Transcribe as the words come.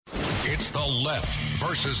It's the left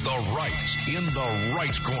versus the right. In the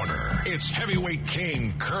right corner, it's heavyweight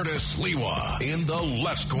king Curtis Lewa. In the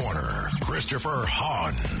left corner, Christopher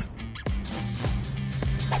Hahn.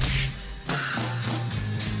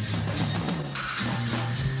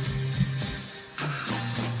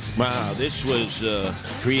 Wow, this was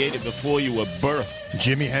created before you were birthed.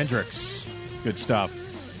 Jimi Hendrix. Good stuff.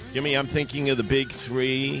 Jimmy, I'm thinking of the big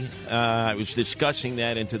three. I was discussing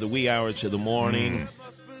that into the wee hours of the morning.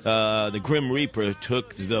 The Grim Reaper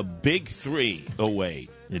took the big three away.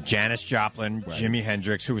 Yeah, Janis Joplin, right. Jimi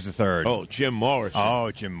Hendrix. Who was the third? Oh, Jim Morrison. Oh,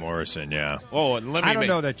 Jim Morrison, yeah. Oh, and I don't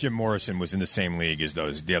know that Jim Morrison was in the same league as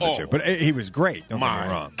the other two, but he was great. Don't get me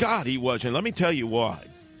wrong. God, he was. And let me tell you why.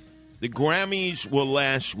 The Grammys were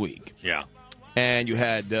last week. Yeah. And you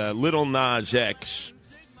had Little Nas X,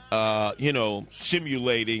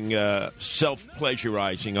 simulating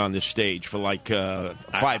self-pleasurizing on the stage for like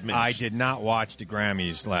 5 minutes. I did not watch the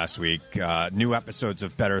Grammys last week. New episodes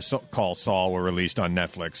of Better Call Saul were released on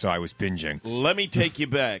Netflix, so I was binging. Let me take you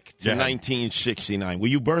back to 1969. Were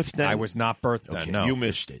you birthed then? I was not birthed then, no. You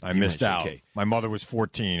missed it. I missed out. Okay. My mother was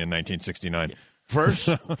 14 in 1969.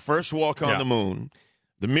 First walk on the moon.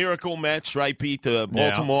 The Miracle Mets, right, beat the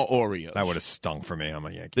Baltimore Orioles. That would have stung for me. I'm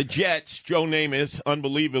a Yankee fan. Jets, Joe Namath,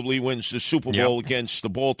 unbelievably wins the Super Bowl against the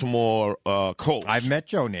Baltimore Colts. I've met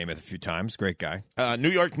Joe Namath a few times. Great guy. New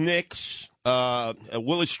York Knicks,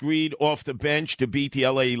 Willis Reed off the bench to beat the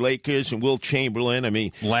L.A. Lakers and Will Chamberlain. I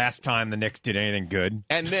mean, last time the Knicks did anything good.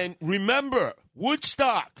 And then, remember,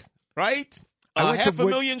 Woodstock, right? Half a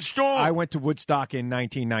million strong. I went to Woodstock in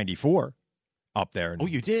 1994 up there. Oh,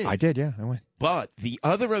 you did? I did, yeah. I went. But the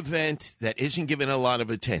other event that isn't given a lot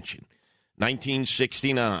of attention,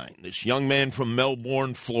 1969, this young man from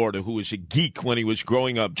Melbourne, Florida, who was a geek when he was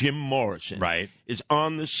growing up, Jim Morrison, is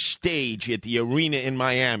on the stage at the arena in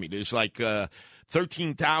Miami. There's like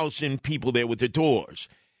 13,000 people there with the Doors.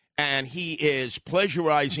 And he is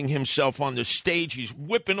pleasurizing himself on the stage. He's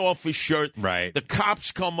whipping off his shirt. Right. The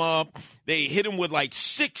cops come up. They hit him with like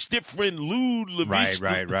 6 different lewd,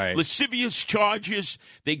 lascivious charges.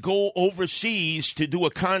 They go overseas to do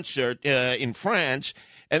a concert in France.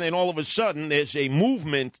 And then all of a sudden, there's a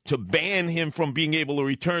movement to ban him from being able to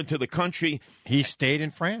return to the country. He stayed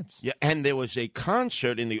in France. Yeah, and there was a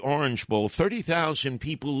concert in the Orange Bowl. 30,000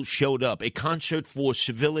 people showed up. A concert for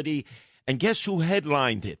civility. And guess who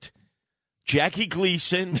headlined it? Jackie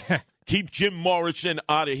Gleason. Keep Jim Morrison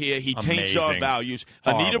out of here. He taints our values.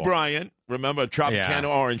 Horrible. Anita Bryant. Remember Tropicana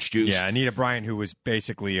Orange Juice? Yeah, Anita Bryant, who was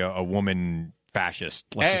basically a woman fascist.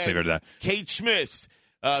 Let's just leave it at that. Kate Smith.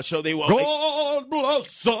 So they were. God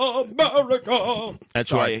bless America.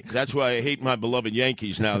 That's why I hate my beloved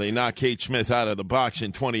Yankees now. They knocked Kate Smith out of the box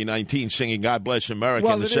in 2019, singing "God Bless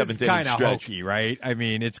America" in the seventh inning stretch. Well, it is kind of hokey, right? I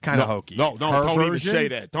mean, it's kind of hokey. No, don't even say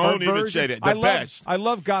that. Don't even say that. I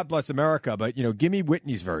love "God Bless America," but give me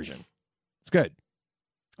Whitney's version. It's good.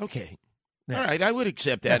 Okay. Yeah. All right, I would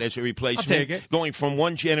accept that as a replacement. I'll take it. Going from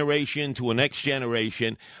one generation to a next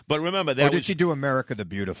generation. But remember that. Or did she do "America the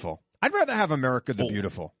Beautiful"? I'd rather have "America the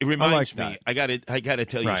Beautiful." It reminds me. I got to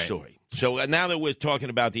tell you a story. So now that we're talking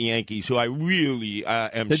about the Yankees, who I really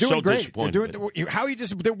am They're doing so great. disappointed. How are you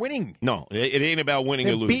disappointed? They're winning. No, it ain't about winning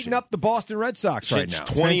or losing. They're beating up the Boston Red Sox right now.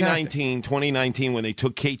 Since 2019, when they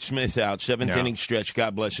took Kate Smith out, seventh inning stretch,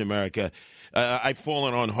 God bless America, I've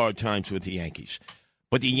fallen on hard times with the Yankees.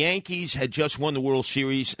 But the Yankees had just won the World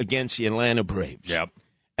Series against the Atlanta Braves. Yep.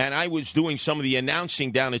 And I was doing some of the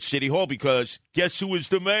announcing down at City Hall because guess who was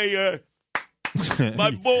the mayor?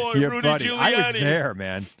 My boy, Rudy Giuliani. I was there,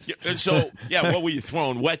 man. So, what were you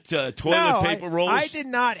throwing? Wet toilet paper rolls? I did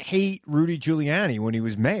not hate Rudy Giuliani when he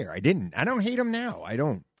was mayor. I didn't. I don't hate him now. I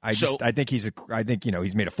don't. I think he's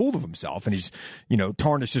made a fool of himself and he's,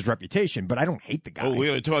 tarnished his reputation, but I don't hate the guy. Oh, we're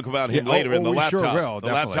going to talk about him later in the laptop. Sure will, the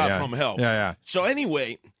laptop from hell. Yeah. So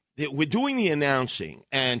anyway, we're doing the announcing,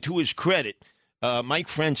 and to his credit, Mike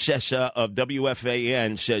Francesa of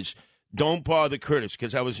WFAN says, "Don't bother Curtis,"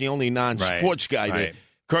 because I was the only non-sports guy there.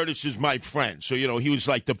 Curtis is my friend. So, he was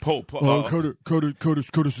like the Pope.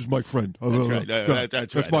 Curtis is my friend.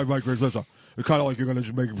 That's my Mike Francesa. It's kind of like you're going to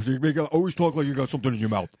just always talk like you got something in your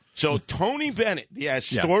mouth. So Tony Bennett, the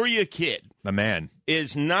Astoria kid, the man,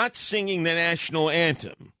 is not singing the national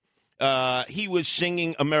anthem. He was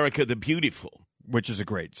singing "America the Beautiful," which is a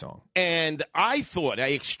great song. And I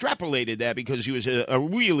extrapolated that because he was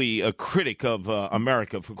a critic of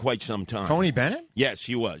America for quite some time. Tony Bennett? Yes,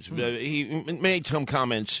 he was. He made some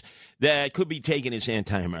comments that could be taken as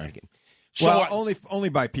anti-American. So only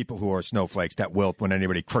by people who are snowflakes that wilt when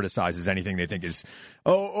anybody criticizes anything they think is,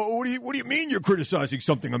 what do you mean you're criticizing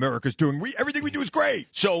something America's doing? Everything we do is great.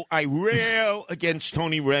 So I rail against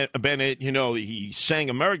Tony Bennett. You know, he sang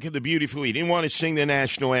America the Beautiful. He didn't want to sing the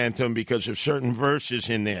national anthem because of certain verses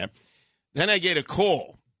in there. Then I get a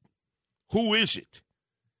call. Who is it?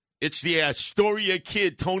 It's the Astoria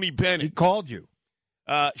kid, Tony Bennett. He called you.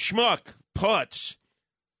 Schmuck, putz.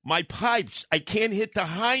 My pipes, I can't hit the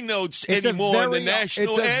high notes anymore in the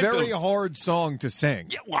national anthem. It's a very hard song to sing.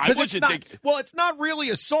 Yeah, well, I wasn't thinking. Well, it's not really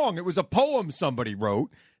a song. It was a poem somebody wrote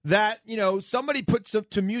that, somebody put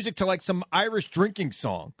to music to like some Irish drinking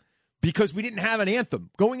song because we didn't have an anthem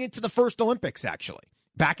going into the first Olympics, actually,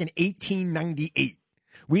 back in 1898.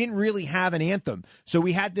 We didn't really have an anthem. So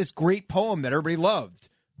we had this great poem that everybody loved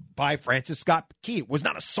by Francis Scott Key. It was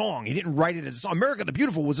not a song. He didn't write it as a song. America the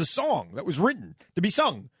Beautiful was a song that was written to be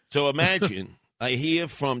sung. So imagine I hear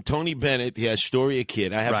from Tony Bennett, the Astoria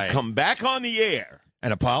kid. I have to come back on the air.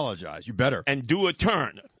 And apologize. You better. And do a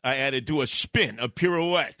turn. I had to do a spin, a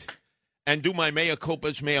pirouette. And do my mea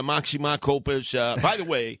culpas, mea maxima culpas. By the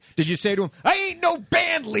way. Did you say to him, I ain't no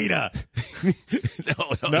band leader?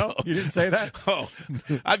 No? You didn't say that? Oh,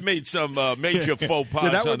 I've made some major faux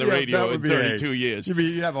pas on the radio in 32 years.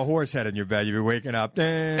 You'd have a horse head in your bed. You'd be waking up.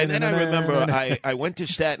 And then I remember I went to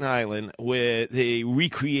Staten Island where they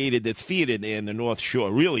recreated the theater there in the North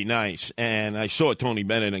Shore. Really nice. And I saw Tony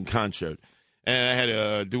Bennett in concert. And I had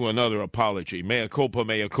to do another apology. Mea culpa,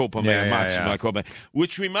 mea maxima culpa.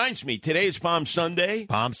 Which reminds me, today is Palm Sunday.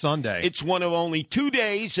 Palm Sunday. It's one of only 2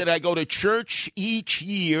 days that I go to church each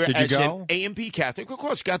year as an AMP Catholic. Of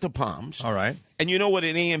course, got the Palms. All right. And you know what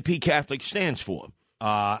an AMP Catholic stands for?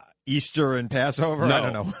 Easter and Passover? No. I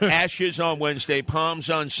don't know. Ashes on Wednesday,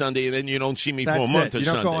 Palms on Sunday, and then you don't see me for a month or You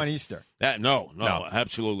don't go on Easter? No,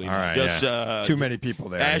 absolutely not. All right, Just too many people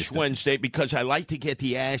there. Ash Wednesday, because I like to get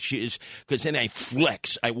the ashes, because then I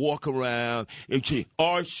flex. I walk around and say,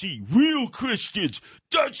 RC, real Christians.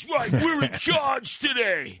 That's right, we're in charge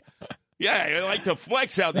today. Yeah, I like to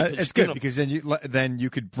flex out there. It's good because then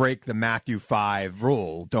you could break the Matthew 5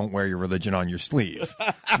 rule. Don't wear your religion on your sleeve,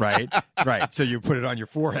 right? Right. So you put it on your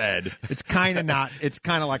forehead. It's kind of not. It's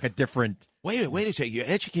kind of like a different. Wait a second. You're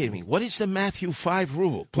educating me. What is the Matthew 5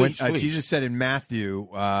 rule? Please. Jesus said in Matthew,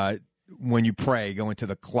 when you pray, go into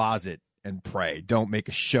the closet and pray. Don't make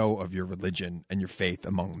a show of your religion and your faith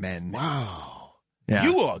among men. Wow. Yeah.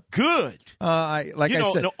 You are good. I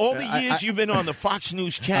said, all the years you've been on the Fox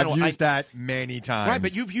News channel. I've used that many times. Right,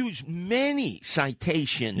 but you've used many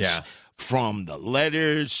citations from the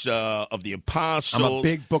letters of the apostles. I'm a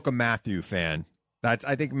big Book of Matthew fan.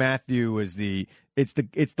 I think Matthew is it's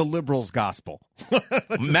the liberals' gospel.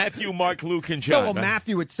 Matthew, Mark, Luke, and John. No, well,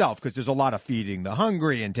 Matthew itself, because there's a lot of feeding the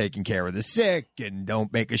hungry and taking care of the sick and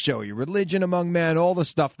don't make a show of your religion among men, all the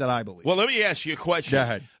stuff that I believe. Well, let me ask you a question. Go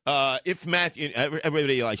ahead. If Matthew,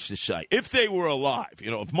 everybody likes to say, if they were alive,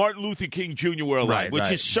 if Martin Luther King Jr. were alive,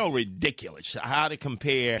 which is so ridiculous, how to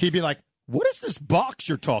compare. He'd be like, what is this box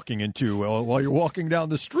you're talking into while you're walking down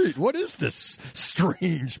the street? What is this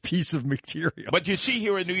strange piece of material? But you see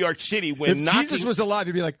here in New York City, when if Jesus was alive,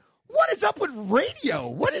 he'd be like, what is up with radio?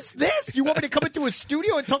 What is this? You want me to come into a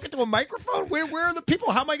studio and talk into a microphone? Where are the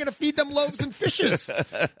people? How am I going to feed them loaves and fishes?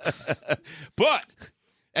 But,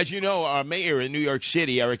 as you know, our mayor in New York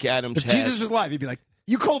City, Eric Adams, if Jesus was alive, he'd be like,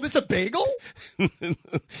 you call this a bagel?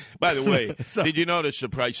 By the way, did you notice the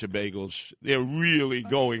price of bagels? They're really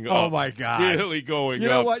going up. Oh, my God. Really going up. You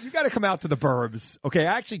know what? You got to come out to the burbs. Okay,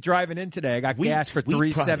 actually driving in today, I got gas for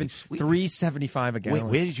 $3.75 a gallon.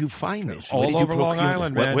 Wait, where did you find this? All over Long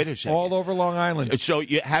Island, man. Wait a second. All over Long Island. So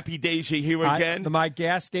Happy Days are here again? My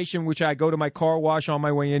gas station, which I go to my car wash on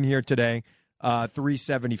my way in here today,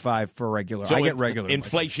 $3.75 for regular. So I get regular.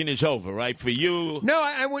 Inflation is over, right? For you? No,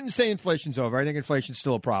 I wouldn't say inflation's over. I think inflation's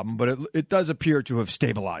still a problem, but it does appear to have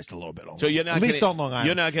stabilized a little bit. So you're not at least on Long Island.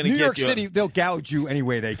 You're not going to New York City. They'll gouge you any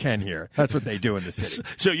way they can here. That's what they do in the city.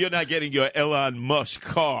 So you're not getting your Elon Musk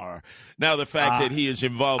car. Now the fact that he is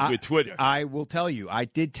involved with Twitter. I will tell you, I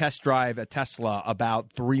did test drive a Tesla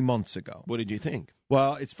about 3 months ago. What did you think?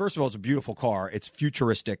 Well, first of all, it's a beautiful car. It's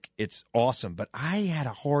futuristic. It's awesome. But I had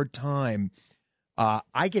a hard time.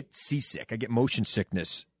 I get seasick. I get motion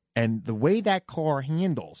sickness. And the way that car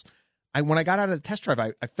handles, when I got out of the test drive,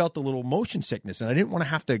 I felt a little motion sickness. And I didn't want to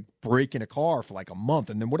have to break in a car for like a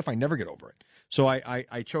month. And then what if I never get over it? So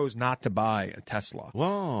I chose not to buy a Tesla.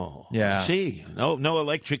 Whoa. Yeah. See, no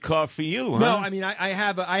electric car for you, huh? No, I mean, I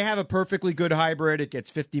have a perfectly good hybrid. It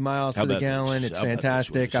gets 50 miles to the gallon. It's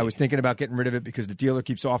fantastic. I was thinking about getting rid of it because the dealer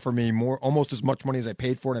keeps offering me almost as much money as I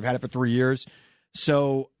paid for it. I've had it for 3 years.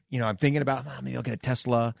 So, I'm thinking about maybe I'll get a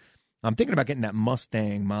Tesla. I'm thinking about getting that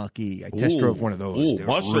Mustang Mach-E. I test drove one of those. Ooh,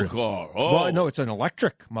 muscle car. Oh. Well, no, it's an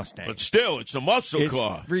electric Mustang. But still, it's a muscle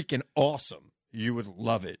car. It's freaking awesome. You would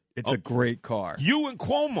love it. It's a great car. You and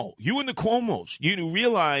the Cuomos, you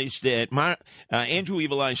realize that my Andrew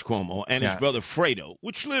Evil Eyes Cuomo and his brother Fredo,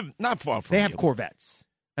 which live not far from They have Corvettes.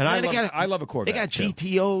 And I love a Corvette. They got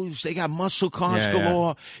GTOs. They got muscle cars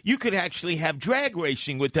galore. You could actually have drag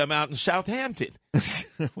racing with them out in Southampton.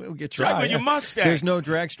 We'll get driving your Mustang. There's no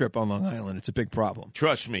drag strip on Long Island. It's a big problem.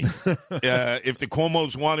 Trust me. If the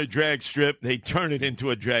Cuomos want a drag strip, they turn it into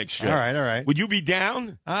a drag strip. All right. Would you be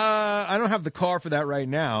down? I don't have the car for that right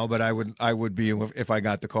now, but I would be if I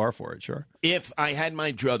got the car for it. Sure. If I had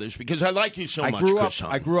my druthers, because I like you so much, Chris.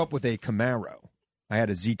 I grew up with a Camaro. I had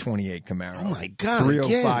a Z28 Camaro. Oh, my God.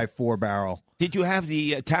 305 4-barrel. Did you have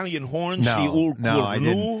the Italian horns? No, I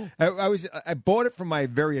didn't. I bought it from my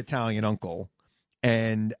very Italian uncle.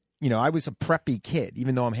 And, I was a preppy kid.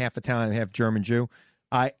 Even though I'm half Italian and half German Jew,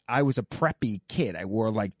 I was a preppy kid. I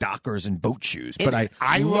wore, like, Dockers and boat shoes. But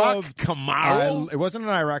I loved Camaro? It wasn't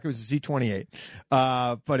an IROC. It was a Z28.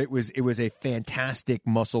 But it was a fantastic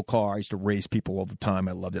muscle car. I used to race people all the time.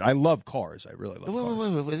 I loved it. I love cars. I really love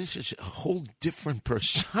cars. Wait. This is a whole different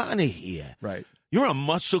persona here. Right. You're a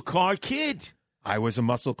muscle car kid. I was a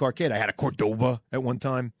muscle car kid. I had a Cordoba at one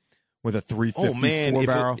time with a 350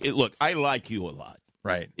 4-barrel. Look, I like you a lot.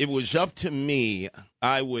 Right. It was up to me.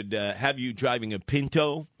 I would have you driving a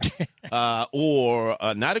Pinto or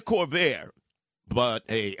not a Corvair, but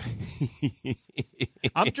a.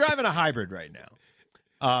 I'm driving a hybrid right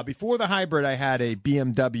now. Before the hybrid, I had a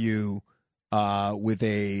BMW with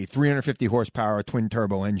a 350 horsepower twin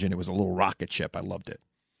turbo engine. It was a little rocket ship. I loved it.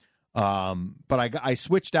 But I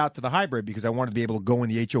switched out to the hybrid because I wanted to be able to go in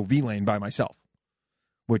the HOV lane by myself,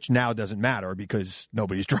 which now doesn't matter because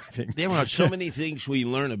nobody's driving. There are so many things we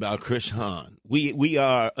learn about Chris Hahn. We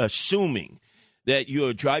are assuming that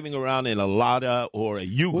you're driving around in a Lada or a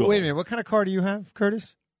Yugo. Well, wait a minute. What kind of car do you have,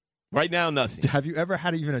 Curtis? Right now, nothing. Have you ever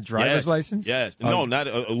had even a driver's license? Yes. No, not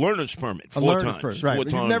a learner's permit. Four times. Right.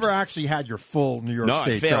 You've never actually had your full New York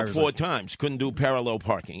State driver's license. No, I failed 4 times. Couldn't do parallel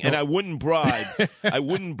parking. And I wouldn't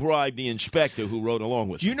bribe the inspector who rode along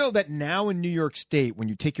with me. Do you know that now in New York State, when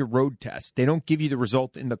you take your road test, they don't give you the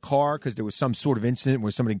result in the car because there was some sort of incident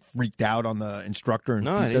where somebody freaked out on the instructor and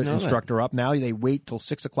beat the instructor up? Now they wait till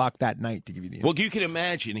 6 o'clock that night to give you the Well, you can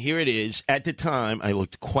imagine. Here it is. At the time, I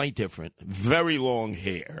looked quite different. Very long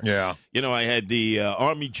hair. Yeah. I had the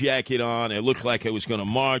Army jacket on. It looked like I was going to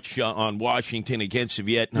march on Washington against the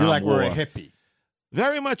Vietnam War. You're like War. We're a hippie.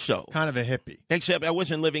 Very much so. Kind of a hippie. Except I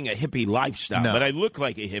wasn't living a hippie lifestyle, but I looked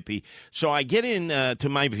like a hippie. So I get in to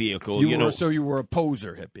my vehicle. So you were a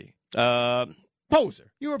poser hippie.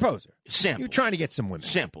 Poser. You were a poser. Sample. You were trying to get some women.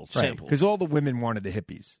 Sample. Because all the women wanted the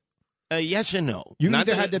hippies. Yes and no. You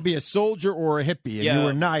either had to be a soldier or a hippie, and you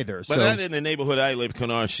were neither. But not in the neighborhood I live,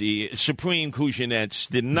 Canarsie. Supreme Cusinettes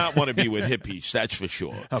did not want to be with hippies, that's for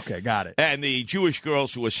sure. Okay, got it. And the Jewish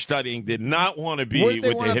girls who were studying did not want to be with the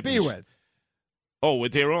hippies. What did they want to be with? Oh,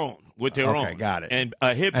 with their own. Okay, got it. And a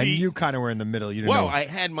hippie. And you kind of were in the middle. You didn't know. I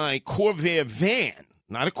had my Corvair van,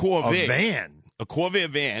 not a Corvair. A van? A Corvair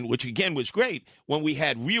van, which, again, was great when we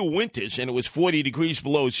had real winters and it was 40 degrees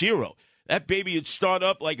below zero. That baby would start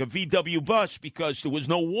up like a VW bus because there was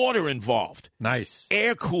no water involved. Nice.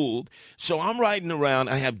 Air-cooled. So I'm riding around.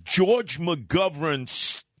 I have George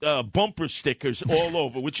McGovern bumper stickers all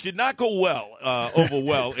over, which did not go over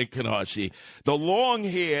well in Canarsie. The long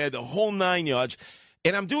hair, the whole 9 yards.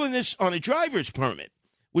 And I'm doing this on a driver's permit,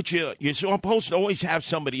 which you're supposed to always have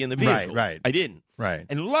somebody in the vehicle. Right. I didn't. Right.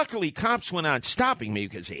 And luckily, cops went on stopping me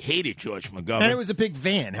because they hated George McGovern. And it was a big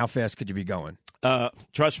van. How fast could you be going?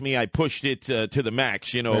 Trust me, I pushed it to the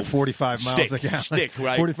max, 45 miles a gallon. Stick,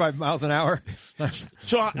 right? 45 miles an hour.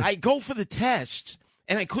 So I go for the test,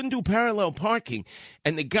 and I couldn't do parallel parking.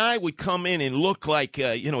 And the guy would come in and look like,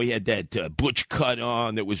 he had that butch cut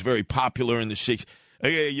on that was very popular in the 60s.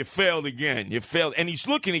 You failed again. You failed. And he's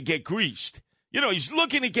looking to get greased. He's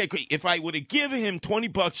looking to get greased. If I would have given him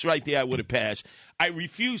 $20 right there, I would have passed. I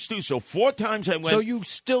refused to. So 4 times I went. So you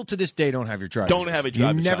still to this day don't have your driver's license? Don't have a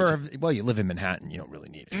driver's license. You never have. Well, you live in Manhattan. You don't really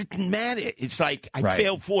need it. It didn't matter. It's like I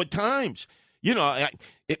failed 4 times.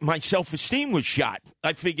 My self-esteem was shot.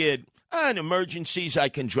 I figured, in emergencies, I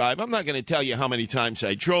can drive. I'm not going to tell you how many times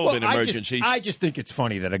I drove in emergencies. I just think it's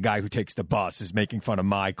funny that a guy who takes the bus is making fun of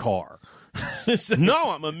my car.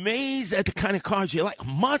 No, I'm amazed at the kind of cars you like. A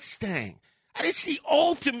Mustang. And it's the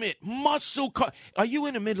ultimate muscle car. Are you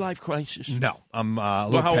in a midlife crisis? No, I'm a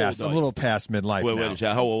little past midlife now. Wait a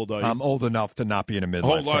second. How old are you? I'm old enough to not be in a midlife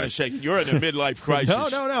crisis. Hold on a second. You're in a midlife crisis.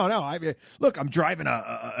 No. Look, I'm driving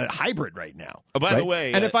a hybrid right now. Oh, by the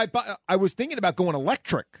way. And if I was thinking about going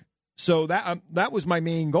electric. So that was my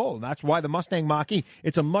main goal. And that's why the Mustang Mach-E,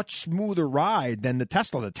 it's a much smoother ride than the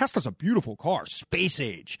Tesla. The Tesla's a beautiful car, space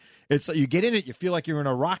age. It's you get in it, you feel like you're in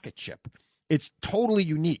a rocket ship. It's totally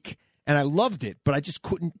unique. And I loved it, but I just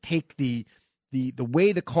couldn't take the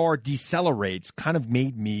way the car decelerates kind of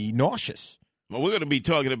made me nauseous. Well, we're going to be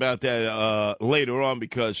talking about that later on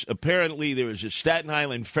because apparently there is a Staten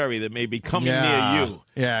Island ferry that may be coming near you.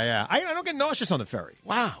 Yeah. I don't get nauseous on the ferry.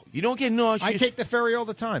 Wow. You don't get nauseous? I take the ferry all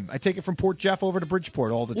the time. I take it from Port Jeff over to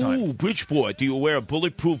Bridgeport all the time. Ooh, Bridgeport. Do you wear a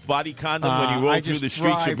bulletproof body condom when you roll through the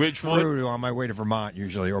streets of Bridgeport? I just drive on my way to Vermont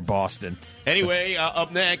usually or Boston. Anyway,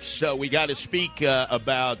 up next, we got to speak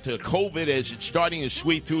about COVID as it's starting to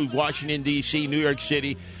sweep through Washington, D.C., New York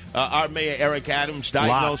City. Our Mayor Eric Adams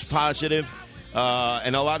diagnosed positive.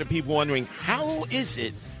 And a lot of people wondering, how is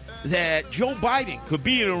it that Joe Biden could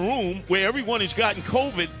be in a room where everyone has gotten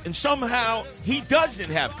COVID and somehow he doesn't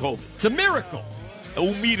have COVID? It's a miracle.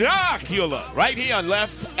 Un miraculo. Right here on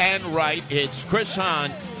Left and Right, it's Chris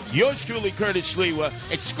Hahn, yours truly, Curtis Sliwa,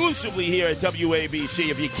 exclusively here at WABC.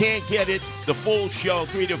 If you can't get it, the full show,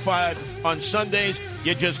 3 to 5 on Sundays,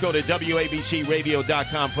 you just go to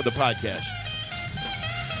WABCRadio.com for the podcast.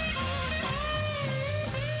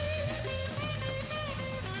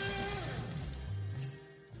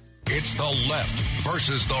 It's the left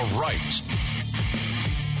versus the right.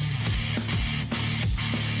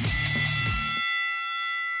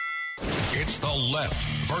 It's the left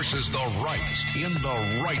versus the right. In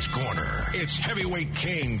the right corner, it's heavyweight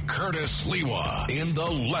king Curtis Sliwa. In the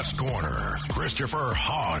left corner, Christopher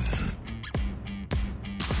Hahn.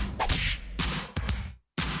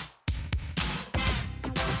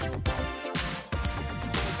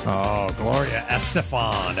 Oh, Gloria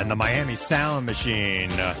Estefan and the Miami Sound Machine.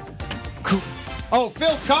 Oh,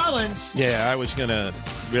 Phil Collins. Yeah, I was going to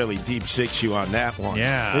really deep six you on that one.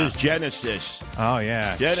 Yeah. There's Genesis. Oh,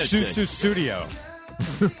 yeah. Genesis. Susu Studio.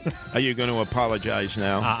 Are you going to apologize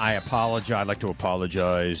now? I apologize. I'd like to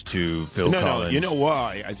apologize to Phil Collins. No, you know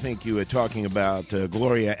why? I think you were talking about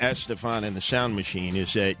Gloria Estefan and the Sound Machine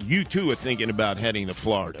is that you, too, are thinking about heading to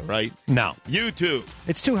Florida, right? No. You, too.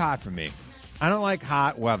 It's too hot for me. I don't like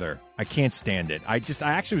hot weather. I can't stand it. I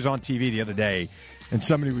actually was on TV the other day, and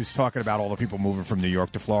somebody was talking about all the people moving from New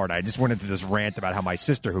York to Florida. I just went into this rant about how my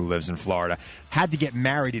sister, who lives in Florida, had to get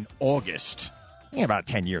married in August. About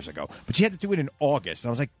 10 years ago. But she had to do it in August. And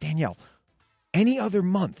I was like, Danielle, any other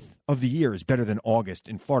month of the year is better than August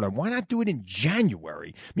in Florida. Why not do it in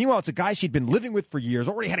January? Meanwhile, it's a guy she'd been living with for years,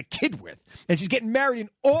 already had a kid with, and she's getting married in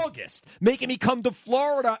August, making me come to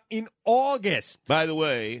Florida in August. By the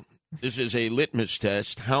way, this is a litmus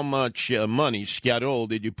test. How much money, Schiarol,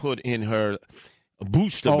 did you put in her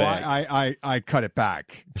booster bag? I cut it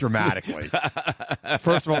back dramatically.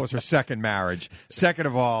 First of all, it was her second marriage. Second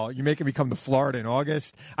of all, you're making me come to Florida in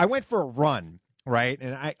August. I went for a run, right?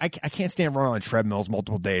 And I can't stand running on treadmills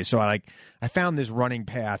multiple days. So I found this running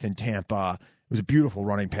path in Tampa. It was a beautiful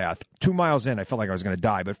running path. 2 miles in, I felt like I was going to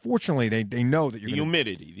die. But fortunately, they know that you're the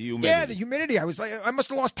humidity. Yeah, the humidity. I was like, I must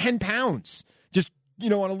have lost 10 pounds just,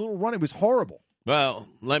 on a little run. It was horrible. Well,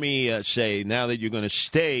 let me say, now that you're going to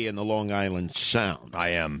stay in the Long Island Sound. I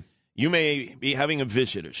am. You may be having a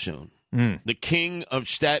visitor soon. The king of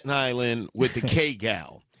Staten Island with the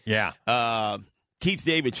K-Gal. Yeah. Keith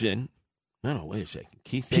Davidson. No, wait a second.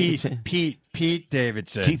 Keith Davidson? Pete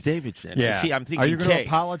Davidson. Keith Davidson. Yeah. See, I'm thinking Are you going to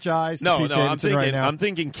apologize to Pete Davidson right now? I'm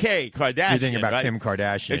thinking K, Kardashian. You're thinking about right? Kim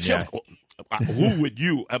Kardashian, Except, who would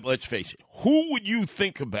you, let's face it, who would you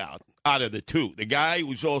think about out of the two? The guy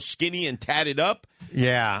who's all skinny and tatted up?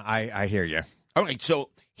 Yeah, I hear you. All right, so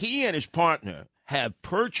he and his partner have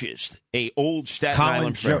purchased a old Staten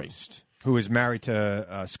Island ferry. Jost, who is married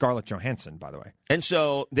to Scarlett Johansson, by the way. And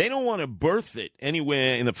so they don't want to berth it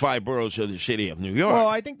anywhere in the 5 boroughs of the city of New York. Well,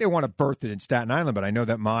 I think they want to berth it in Staten Island, but I know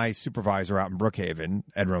that my supervisor out in Brookhaven,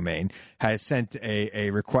 Ed Romaine, has sent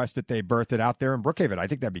a request that they berth it out there in Brookhaven. I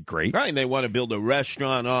think that'd be great. Right, and they want to build a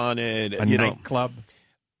restaurant on it. A nightclub.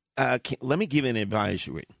 Let me give an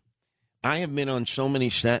advisory. I have been on so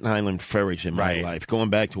many Staten Island ferries in my life,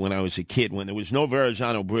 going back to when I was a kid, when there was no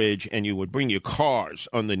Verrazano Bridge and you would bring your cars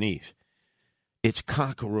underneath. It's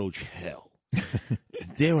cockroach hell.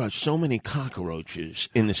 There are so many cockroaches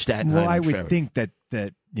in the Staten Island ferry. Well, I would think that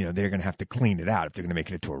they're going to have to clean it out if they're going to make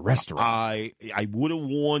it into a restaurant. I would have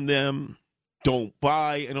warned them, don't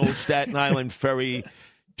buy an old Staten Island ferry.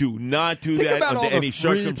 Do not do Think that about under all the any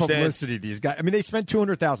free circumstance. publicity these guys. I mean, they spent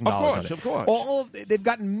 $200,000 on it. Of course. They've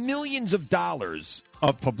gotten millions of dollars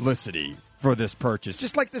of publicity for this purchase.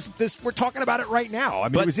 Just like this we're talking about it right now. I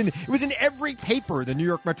mean, it was in every paper in the New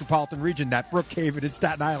York metropolitan region that Brookhaven and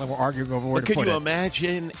Staten Island were arguing over where to put it. Could you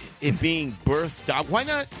imagine it being birthed out? Why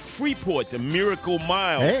not Freeport, the Miracle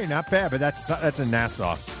Mile? Hey, not bad, but that's in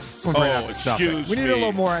Nassau. Excuse me. We need a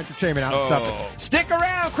little more entertainment out in Suffolk. Stick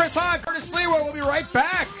around. Chris Hahn, Curtis Lewa. We'll be right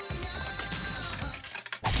back.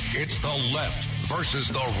 It's the left versus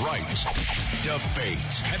the right. Debate.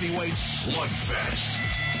 Heavyweight slugfest.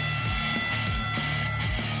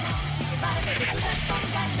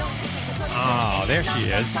 Oh, there she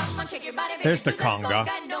is. There's the conga.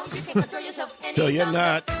 So you're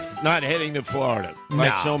not heading to Florida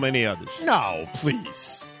like so many others. No,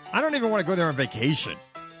 please. I don't even want to go there on vacation.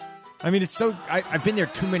 I mean, it's so. I've been there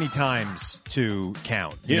too many times to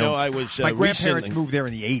count. You know, I was. My grandparents moved there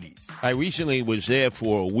in the 80s. I recently was there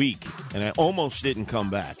for a week, and I almost didn't come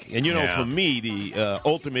back. And, for me, the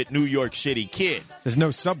ultimate New York City kid. There's no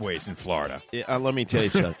subways in Florida. Let me tell you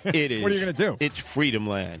something. It is. What are you going to do? It's freedom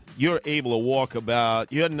land. You're able to walk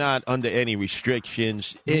about. You're not under any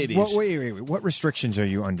restrictions. It is. Wait. What restrictions are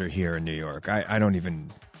you under here in New York? I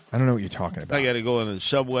don't know what you're talking about. I got to go into the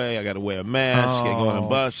subway. I got to wear a mask. I got to go on a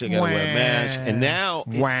bus. I got to wear a mask. And now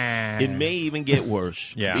it may even get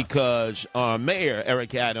worse. Because our mayor,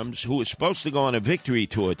 Eric Adams, who was supposed to go on a victory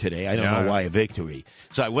tour today. I don't know why a victory.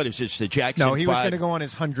 So what is this, the Jackson 5? No, he was going to go on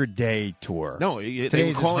his 100-day tour. No,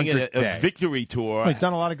 they were calling it a victory tour. Well, he's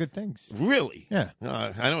done a lot of good things. Really? Yeah.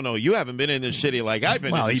 I don't know. You haven't been in this city like I've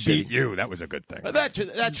been in this city. Well, he beat you. That was a good thing.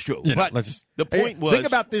 That's true. But the point was... Think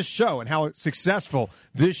about this show and how successful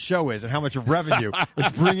this show is and how much revenue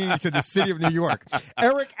it's bringing to the city of New York.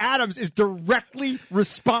 Eric Adams is directly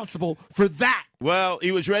responsible for that. Well,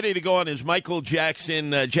 he was ready to go on his Michael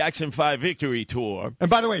Jackson Jackson 5 victory tour. And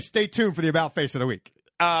by the way, stay tuned for the About Face of the Week.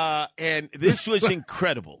 And this was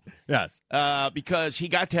incredible. Yes. Because he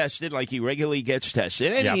got tested like he regularly gets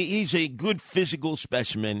tested. And he's a good physical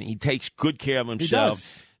specimen. He takes good care of himself. He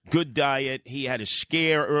does. Good diet. He had a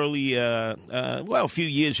scare early, a few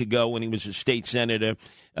years ago when he was a state senator,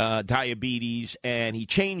 diabetes, and he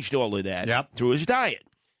changed all of that through his diet.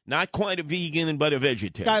 Not quite a vegan, but a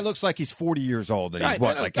vegetarian. Guy looks like he's 40 years old, and he's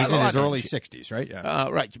he's in his early 60s, right? Yeah.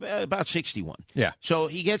 Right, about 61. Yeah. So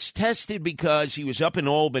he gets tested because he was up in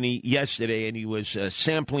Albany yesterday, and he was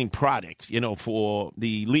sampling products, for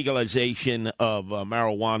the legalization of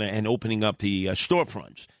marijuana and opening up the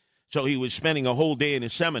storefronts. So he was spending a whole day in a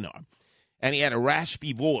seminar, and he had a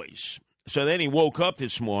raspy voice. So then he woke up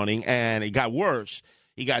this morning, and it got worse.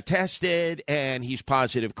 He got tested, and he's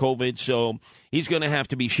positive COVID, so he's going to have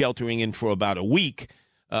to be sheltering in for about a week.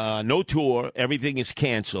 No tour. Everything is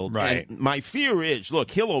canceled. Right. And my fear is,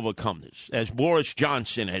 look, he'll overcome this, as Boris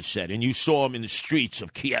Johnson has said, and you saw him in the streets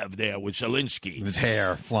of Kiev there with Zelensky. With his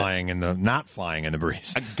hair not flying in the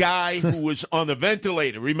breeze. A guy who was on the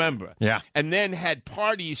ventilator, remember? Yeah. And then had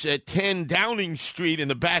parties at 10 Downing Street in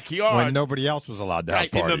the backyard. When nobody else was allowed to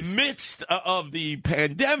have parties. In the midst of the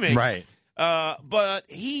pandemic. Right. But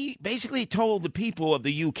he basically told the people of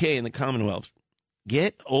the UK and the Commonwealth,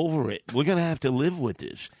 get over it. We're going to have to live with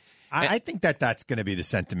this. I think that's going to be the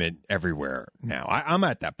sentiment everywhere now. I'm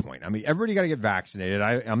at that point. I mean, everybody got to get vaccinated.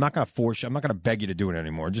 I'm not going to force you. I'm not going to beg you to do it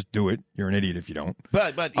anymore. Just do it. You're an idiot if you don't.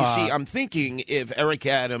 But you see, I'm thinking if Eric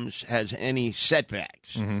Adams has any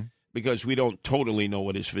setbacks, because we don't totally know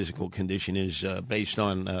what his physical condition is based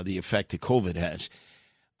on the effect that COVID has.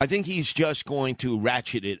 I think he's just going to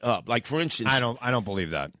ratchet it up. Like, for instance... I don't believe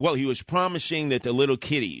that. Well, he was promising that the little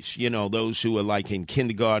kiddies, those who are like in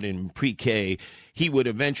kindergarten, pre-K, he would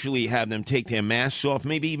eventually have them take their masks off,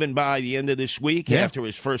 maybe even by the end of this week, after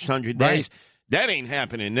his first 100 days. Right. That ain't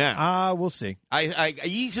happening now. We'll see. I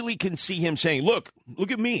easily can see him saying, look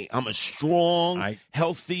at me. I'm a strong,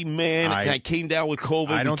 healthy man. I came down with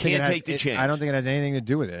COVID. I can't take the chance. I don't think it has anything to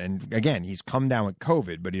do with it. And again, he's come down with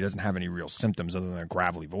COVID, but he doesn't have any real symptoms other than a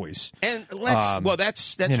gravelly voice. And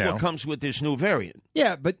that's what comes with this new variant.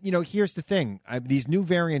 Yeah, but, here's the thing. These new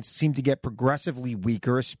variants seem to get progressively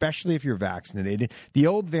weaker, especially if you're vaccinated. The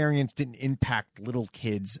old variants didn't impact little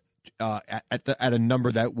kids at a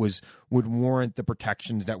number that would warrant the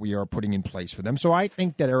protections that we are putting in place for them. So I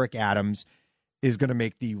think that Eric Adams is going to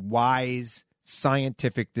make the wise,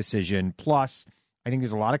 scientific decision. Plus, I think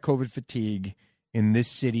there's a lot of COVID fatigue in this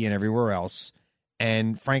city and everywhere else.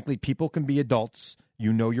 And frankly, people can be adults.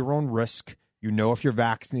 You know your own risk. You know if you're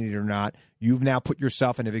vaccinated or not. You've now put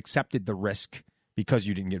yourself and have accepted the risk because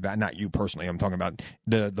you didn't get vaccinated. Not you personally. I'm talking about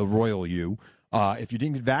the royal you. If you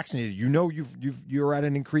didn't get vaccinated, you're at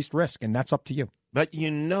an increased risk, and that's up to you. But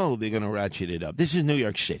you know they're going to ratchet it up. This is New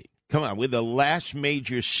York City. Come on, we're the last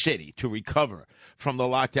major city to recover from the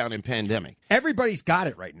lockdown and pandemic. Everybody's got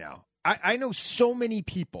it right now. I know so many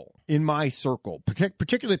people in my circle,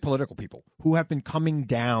 particularly political people, who have been coming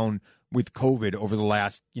down with COVID over the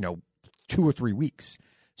last, 2 or 3 weeks.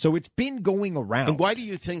 So it's been going around. And why do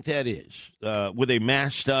you think that is? Were they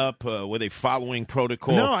masked up? Were they following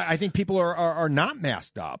protocol? No, I think people are not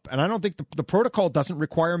masked up. And I don't think the protocol doesn't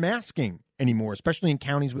require masking anymore, especially in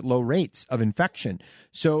counties with low rates of infection.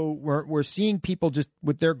 So we're seeing people just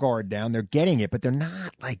with their guard down. They're getting it, but they're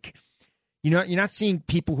not like... you're not seeing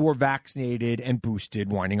people who are vaccinated and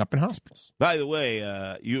boosted winding up in hospitals. By the way,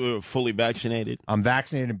 you are fully vaccinated? I'm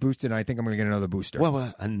vaccinated and boosted, and I think I'm going to get another booster.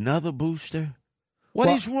 Well, another booster? What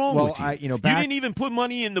is wrong with you? You didn't even put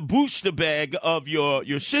money in the booster bag of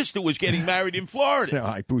your sister was getting married in Florida. No,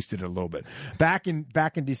 I boosted it a little bit. Back in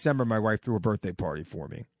December, my wife threw a birthday party for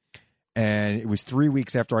me, and it was 3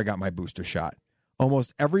 weeks after I got my booster shot.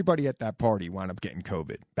 Almost everybody at that party wound up getting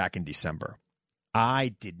COVID back in December.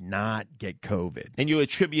 I did not get COVID. And you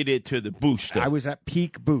attribute it to the booster. I was at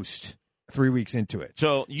peak boost 3 weeks into it.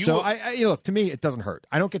 I look, to me, it doesn't hurt.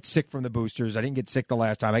 I don't get sick from the boosters. I didn't get sick the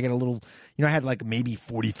last time. I get a little, I had like maybe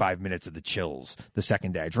 45 minutes of the chills the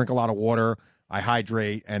second day. I drink a lot of water. I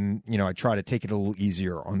hydrate, and, I try to take it a little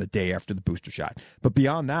easier on the day after the booster shot. But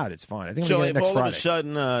beyond that, it's fine. I think I'm going to get it next Friday. So all of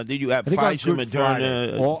a sudden, did you have Pfizer,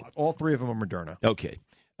 Moderna? All three of them are Moderna. Okay.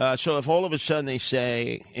 So if all of a sudden they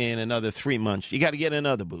say in another 3 months, you got to get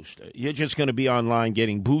another booster, you're just going to be online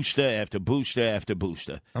getting booster after booster after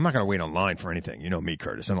booster. I'm not going to wait online for anything. You know me,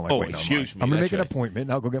 Curtis. I don't like waiting online. Excuse me. I'm going to make an appointment,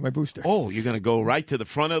 and I'll go get my booster. Oh, you're going to go right to the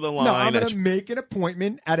front of the line? No, I'm going to make an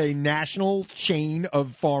appointment at a national chain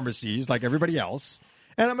of pharmacies like everybody else,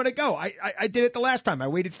 and I'm going to go. I did it the last time. I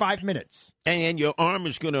waited 5 minutes. And your arm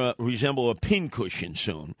is going to resemble a pincushion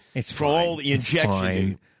soon. It's for fine. all the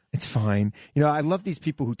injections. It's fine. I love these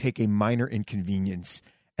people who take a minor inconvenience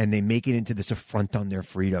and they make it into this affront on their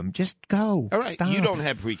freedom. Just go. All right. Stop. You don't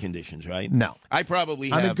have preconditions, right? No. I probably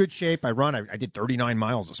have. I'm in good shape. I run. I did 39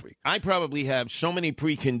 miles this week. I probably have so many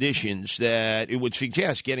preconditions that it would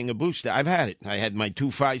suggest getting a booster. I've had it. I had my 2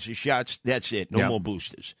 Pfizer shots. That's it. No more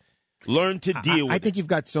boosters. Learn to deal with it. I think you've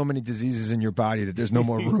got so many diseases in your body that there's no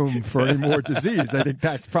more room for any more disease. I think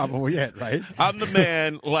that's probably it, right? I'm the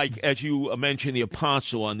man, like, as you mentioned, the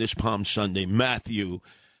apostle on this Palm Sunday, Matthew,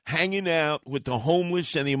 hanging out with the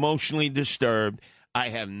homeless and the emotionally disturbed. I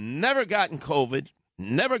have never gotten COVID,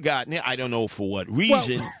 never gotten it. I don't know for what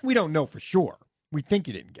reason. Well, we don't know for sure. We think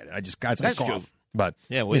you didn't get it. I just got a cough. True. But,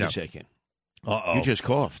 wait a second. Uh-oh. You just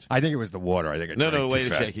coughed. I think it was the water. I think wait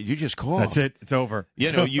a second. You just coughed. That's it. It's over.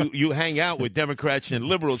 You hang out with Democrats and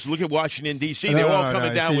liberals. Look at Washington, D.C. They're all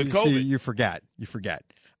coming down with COVID. See, you forget.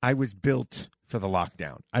 I was built for the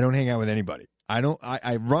lockdown. I don't hang out with anybody.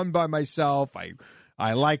 I run by myself.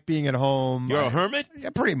 I like being at home. You're a hermit?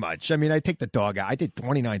 Yeah, pretty much. I mean, I take the dog out. I did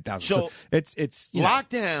 29,000. So it's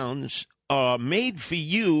lockdowns are made for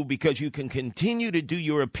you because you can continue to do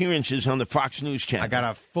your appearances on the Fox News channel. I got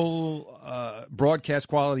a full broadcast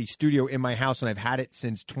quality studio in my house, and I've had it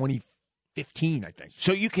since 2015, I think.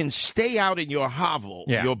 So you can stay out in your hovel,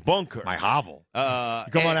 your bunker. My hovel.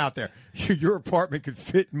 Come on out there. Your apartment could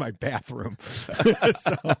fit in my bathroom.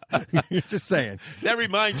 So, just saying. That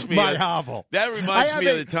reminds me. My hovel. That reminds me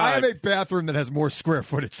of the time. I have a bathroom that has more square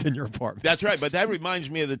footage than your apartment. That's right. But that reminds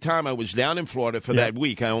me of the time I was down in Florida for that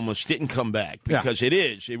week. I almost didn't come back because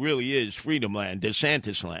it really is Freedom Land,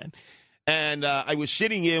 DeSantis land. And I was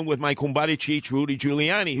sitting in with my kumbari Cheech, Rudy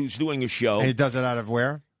Giuliani, who's doing a show. And he does it out of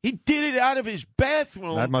where? He did it out of his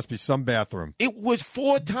bathroom. That must be some bathroom. It was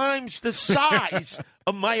 4 times the size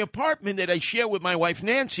of my apartment that I share with my wife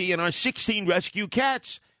Nancy and our 16 rescue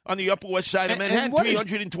cats on the Upper West Side of Manhattan,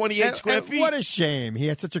 328 square feet. What a shame. He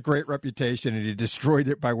had such a great reputation, and he destroyed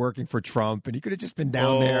it by working for Trump, and he could have just been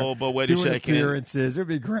down there but wait doing a second. appearances. It would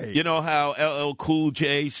be great. You know how LL Cool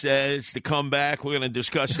J says to come back? We're going to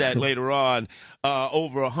discuss that later on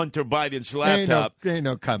over Hunter Biden's laptop. Ain't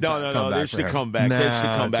no comeback. No, there's the comeback. There's the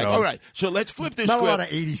comeback. All right, so let's flip this script. Not a lot of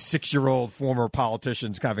 86-year-old former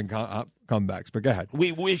politicians having comebacks, but go ahead.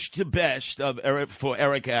 We wish the best for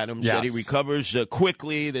Eric Adams, that he recovers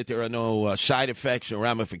quickly, that there are no side effects or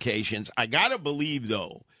ramifications. I got to believe,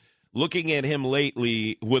 though, looking at him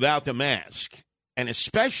lately without the mask, and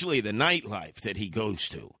especially the nightlife that he goes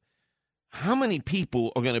to, how many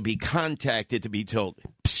people are going to be contacted to be told,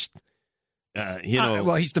 psst,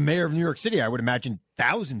 Well, he's the mayor of New York City. I would imagine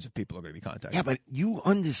thousands of people are going to be contacted. Yeah, but you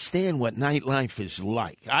understand what nightlife is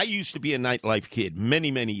like. I used to be a nightlife kid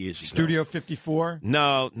many, many years ago. Studio 54?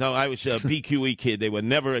 No, I was a BQE kid. They would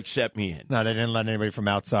never accept me in. No, they didn't let anybody from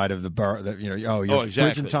outside of the bar. You're exactly.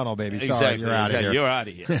 Bridge and Tunnel, baby. Sorry, you're out of here. You're out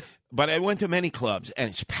of here. But I went to many clubs, and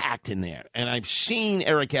it's packed in there. And I've seen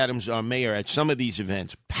Eric Adams, our mayor, at some of these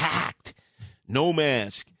events, packed, no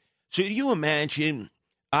mask. So do you imagine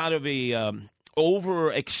out of a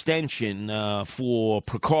overextension for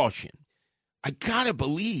precaution, I got to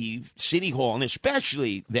believe City Hall, and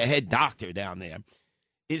especially the head doctor down there,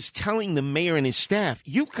 is telling the mayor and his staff,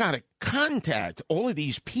 you got to contact all of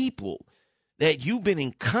these people that you've been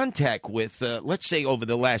in contact with, let's say, over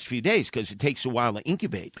the last few days, because it takes a while to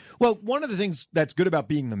incubate. Well, one of the things that's good about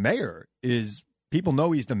being the mayor is people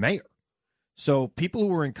know he's the mayor. So people who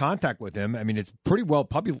were in contact with him, I mean, it's pretty well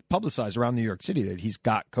publicized around New York City that he's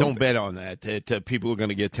got COVID. Don't bet on that people are going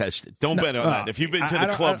to get tested. Don't bet on that. If you've been to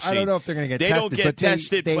the club scene, I don't know if they're going to get tested. They don't get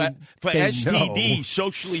tested for STD, know.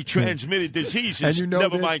 Socially transmitted diseases, and you know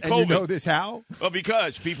never this, mind COVID. And you know this how? Well,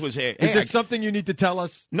 because people say, is there something you need to tell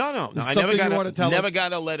us? No. I never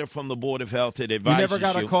got a letter from the Board of Health that advises you. You never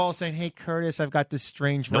got a call saying, hey, Curtis, I've got this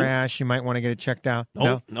strange rash. You might want to get it checked out.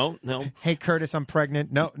 No. Hey, Curtis, I'm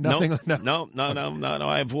pregnant. No, nothing. No.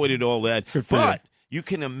 I avoided all that. But you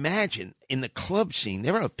can imagine in the club scene,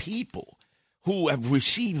 there are people who have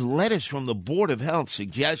received letters from the Board of Health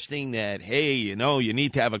suggesting that, hey, you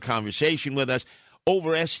need to have a conversation with us over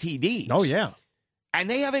STDs. Oh, yeah. And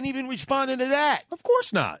they haven't even responded to that. Of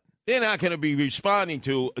course not. They're not going to be responding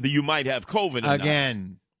to you might have COVID.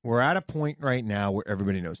 Again, we're at a point right now where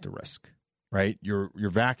everybody knows the risk. Right, you're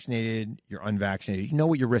vaccinated, you're unvaccinated. You know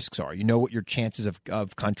what your risks are. You know what your chances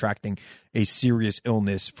of contracting a serious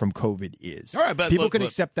illness from COVID is. All right, but people can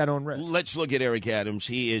accept that own risk. Let's look at Eric Adams.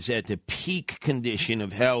 He is at the peak condition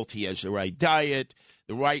of health. He has the right diet,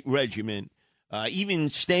 the right regimen. Even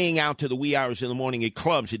staying out to the wee hours in the morning at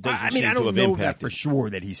clubs, it doesn't seem to have impacted. I don't know that for sure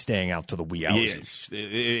that he's staying out to the wee hours. Yes,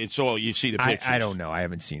 it's all you see the pictures. I don't know. I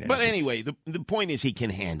haven't seen it. But anyway, the point is he can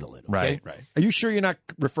handle it. Okay? Right. Are you sure you're not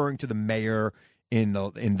referring to the mayor in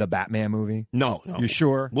the Batman movie? No. You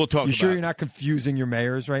sure? We'll talk about it. You sure you're not confusing your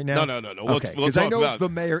mayors right now? No. Okay, because I know the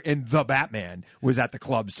mayor in the Batman was at the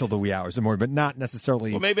clubs till the wee hours of the morning, but not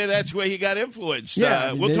necessarily. Well, maybe that's where he got influenced.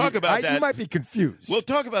 Yeah, we'll talk about that. You might be confused. We'll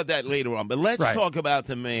talk about that later on, but let's talk about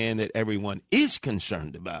the man that everyone is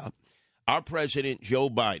concerned about, our president, Joe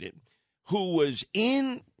Biden, who was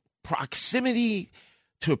in proximity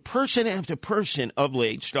to person after person of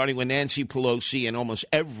late, starting with Nancy Pelosi and almost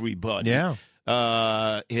everybody. Yeah.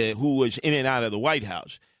 Who was in and out of the White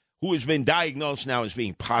House, who has been diagnosed now as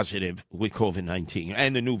being positive with COVID-19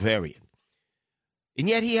 and the new variant. And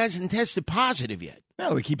yet he hasn't tested positive yet.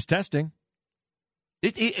 No, he keeps testing.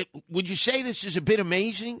 Would you say this is a bit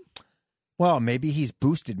amazing? Well, maybe he's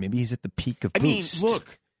boosted. Maybe he's at the peak of boost. I mean,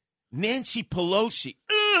 look, Nancy Pelosi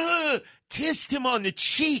kissed him on the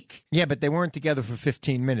cheek. Yeah, but they weren't together for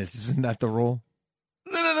 15 minutes. Isn't that the rule?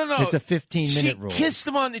 No. It's a 15-minute rule. She kissed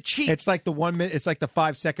him on the cheek. It's like the 1 minute. It's like the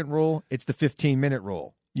 5-second rule. It's the 15-minute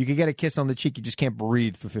rule. You can get a kiss on the cheek. You just can't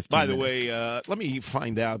breathe for 15 minutes. By the way, let me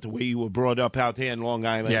find out the way you were brought up out there in Long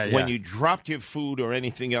Island. Yeah. When you dropped your food or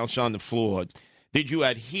anything else on the floor, did you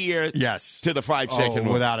adhere to the 5-second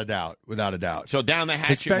rule? Without a doubt. So down the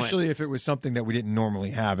hatch especially if it was something that we didn't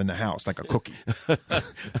normally have in the house, like a cookie.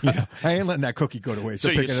 I ain't letting that cookie go to waste.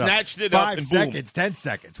 So you snatched it up 5 and seconds, 10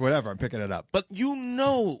 seconds, whatever. I'm picking it up. But you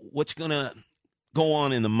know what's going to go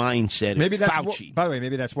on in the mindset maybe of that's Fauci. By the way,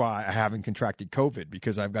 maybe that's why I haven't contracted COVID,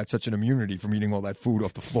 because I've got such an immunity from eating all that food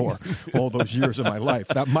off the floor all those years of my life.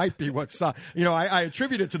 That might be what's I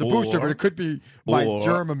attribute it to the booster, but it could be my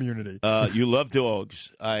germ immunity. You love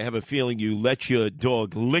dogs. I have a feeling you let your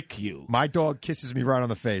dog lick you. My dog kisses me right on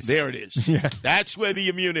the face. There it is. Yeah. That's where the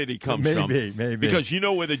immunity comes from. Maybe. Because you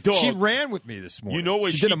know where the dog... She ran with me this morning. You know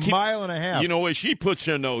where she did a mile and a half. You know where she puts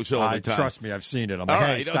her nose all the time. Trust me, I've seen it. I'm like,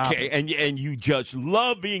 hey, stop it. And you just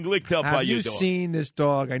love being licked up by your dog. Have you seen this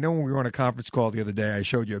dog? I know when we were on a conference call the other day, I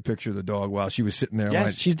showed you a picture of the dog while she was sitting there. Yes.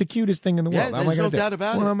 Like, she's the cutest thing in the world. There's no doubt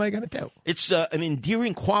about it. What am I going to do? It's an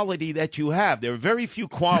endearing quality that you have. There are very few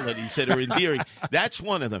qualities that are endearing. That's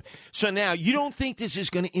one of them. So now, you don't think this is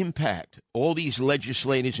going to impact all these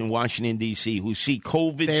legislators in Washington, D.C. who see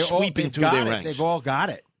COVID sweeping through their ranks? They've all got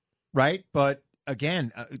it, right? But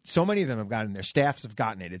again, so many of them have gotten it. Their staffs have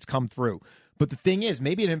gotten it. It's come through. But the thing is,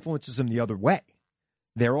 maybe it influences them the other way.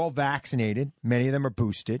 They're all vaccinated. Many of them are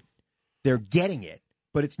boosted. They're getting it,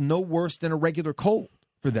 but it's no worse than a regular cold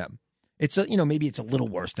for them. It's maybe it's a little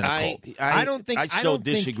worse than a cold. I don't think. I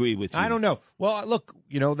disagree with you. I don't know. Well, look,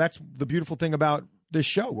 that's the beautiful thing about this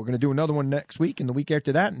show. We're going to do another one next week and the week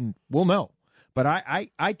after that, and we'll know. But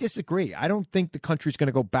I disagree. I don't think the country's going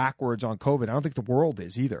to go backwards on COVID. I don't think the world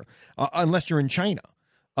is either, unless you're in China.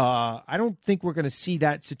 I don't think we're going to see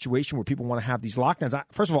that situation where people want to have these lockdowns.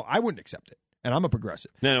 First of all, I wouldn't accept it, and I'm a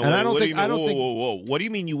progressive. No, and I don't think. Whoa! What do you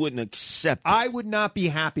mean you wouldn't accept it? I would not be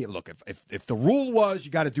happy. Look, if the rule was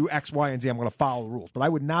you got to do X, Y, and Z, I'm going to follow the rules. But I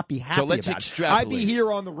would not be happy. So let's extrapolate. I'd be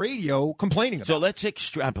here on the radio complaining about it. So let's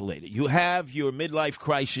extrapolate it. You have your midlife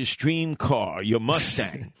crisis dream car, your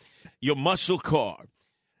Mustang, your muscle car.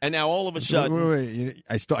 And now all of a sudden, wait.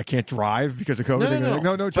 I can't drive because of COVID.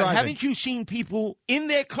 No driving. But haven't you seen people in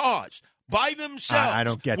their cars by themselves? I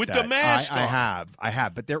don't get with that. The mask on. I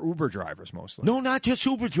have, but they're Uber drivers mostly. No, not just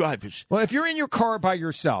Uber drivers. Well, if you're in your car by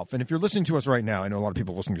yourself, and if you're listening to us right now, I know a lot of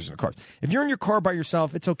people listening to us in their cars. If you're in your car by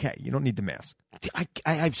yourself, it's okay. You don't need the mask.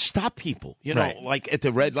 I've stopped people, right. like at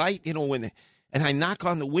the red light, and I knock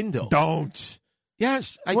on the window. Don't.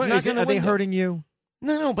 Yes. Are they hurting you?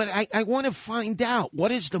 No, but I want to find out,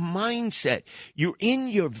 what is the mindset? You're in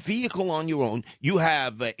your vehicle on your own. You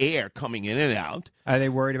have air coming in and out. Are they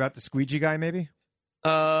worried about the squeegee guy, maybe?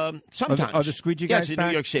 Sometimes. Are the squeegee guys in back?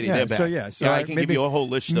 New York City, yeah, they're back. So I can give you a whole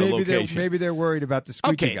list of locations. Maybe they're worried about the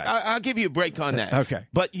squeegee guy. I'll give you a break on that. Okay.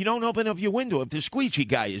 But you don't open up your window if the squeegee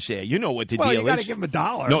guy is there. You know what the deal is. Well, you got to give him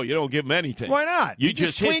 $1. No, you don't give him anything. Why not? You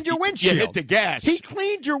just cleaned your windshield. You hit the gas. He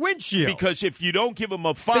cleaned your windshield. Because if you don't give him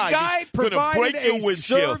a $5, the guy provided break your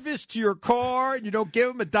windshield. Service to your car, and you don't give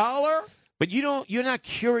him $1. But you're not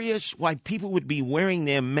curious why people would be wearing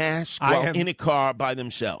their mask while in a car by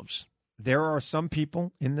themselves. There are some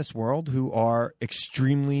people in this world who are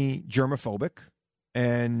extremely germophobic,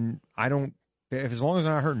 and as long as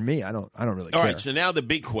they're not hurting me, I don't really care. All right, so now the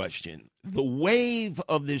big question. The wave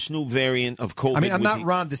of this new variant of COVID. I mean, I'm not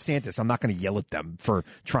Ron DeSantis. I'm not going to yell at them for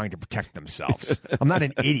trying to protect themselves. I'm not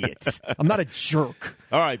an idiot. I'm not a jerk.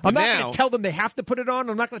 All right, I'm not going to tell them they have to put it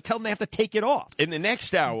on. I'm not going to tell them they have to take it off. In the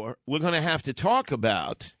next hour, we're going to have to talk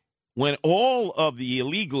about when all of the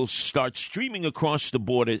illegals start streaming across the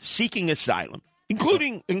border seeking asylum,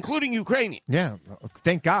 including Ukrainian. Yeah,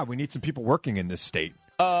 thank God. We need some people working in this state.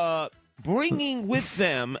 Bringing with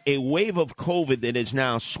them a wave of COVID that is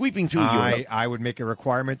now sweeping through Europe. I would make a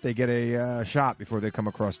requirement they get a shot before they come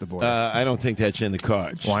across the border. I don't think that's in the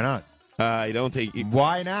cards. Why not? I don't think.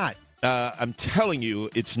 Why not? I'm telling you,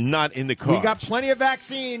 it's not in the cards. We got plenty of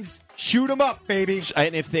vaccines. Shoot them up, baby.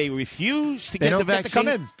 And if they refuse to get the vaccine, get to come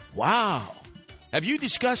in. Wow. Have you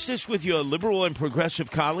discussed this with your liberal and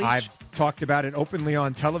progressive colleagues? I've talked about it openly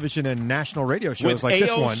on television and national radio shows with like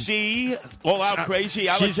AOC, this one. All Out Crazy.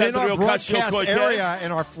 She's in our broadcast area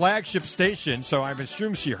in our flagship station, so I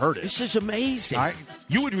assume she heard it. This is amazing.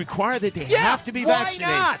 You would require that they have to be vaccinated.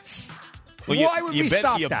 Why not? Well, why would we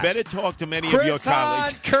stop you that? You better talk to many of your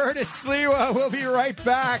colleagues. Curtis Sliwa. We'll be right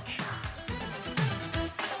back.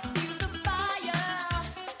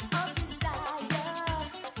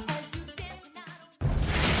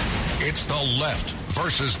 It's the left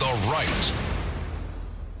versus the right.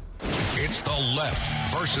 It's the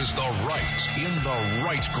left versus the right. In the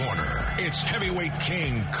right corner, it's heavyweight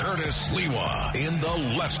king Curtis Sliwa. In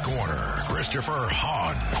the left corner, Christopher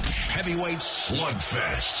Hahn. Heavyweight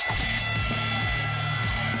slugfest.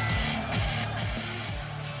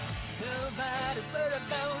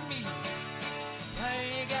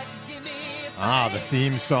 The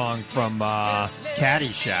theme song from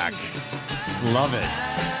Caddyshack. Love it.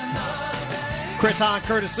 Chris Hahn,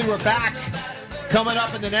 Curtis Lee, we're back. Coming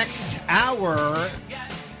up in the next hour,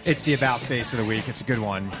 it's the About Face of the Week. It's a good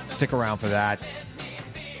one. Stick around for that.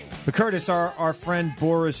 But Curtis, our friend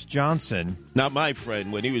Boris Johnson. Not my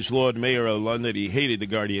friend. When he was Lord Mayor of London, he hated the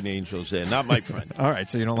Guardian Angels there. Not my friend. All right,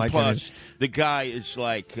 so you don't like Plus, it. The guy is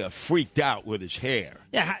freaked out with his hair.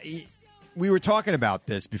 Yeah, we were talking about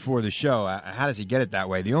this before the show. How does he get it that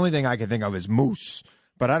way? The only thing I can think of is Moose.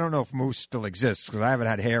 But I don't know if Moose still exists because I haven't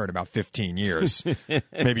had hair in about 15 years,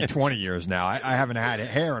 maybe 20 years now. I haven't had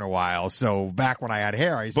hair in a while. So back when I had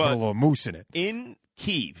hair, I used to put a little mousse in it. In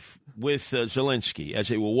Kyiv with Zelensky, as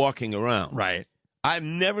they were walking around, right? I've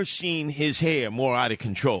never seen his hair more out of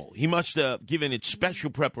control. He must have given it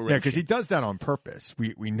special preparation. Yeah, because he does that on purpose.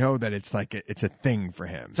 We know that it's like it's a thing for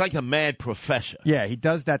him. It's like a mad professor. Yeah, he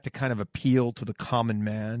does that to kind of appeal to the common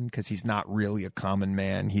man because he's not really a common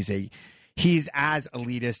man. He's as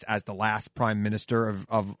elitist as the last prime minister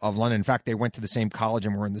of London. In fact, they went to the same college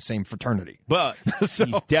and were in the same fraternity. But he's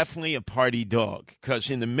definitely a party dog because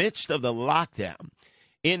in the midst of the lockdown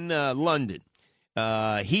in London,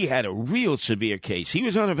 he had a real severe case. He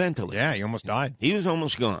was on a ventilator. Yeah, he almost died. He was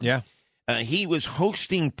almost gone. Yeah. He was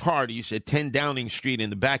hosting parties at 10 Downing Street in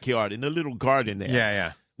the backyard, in the little garden there.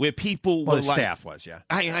 Yeah. Where people well, were the like, staff was, yeah.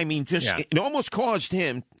 I mean, just it almost caused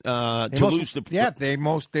him to lose the. Yeah, they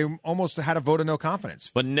almost had a vote of no confidence.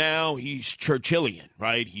 But now he's Churchillian,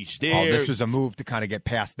 right? He's there. Oh, this was a move to kind of get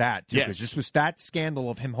past that too, because this was that scandal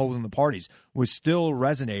of him holding the parties was still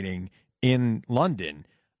resonating in London.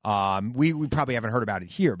 We probably haven't heard about it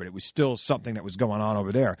here, but it was still something that was going on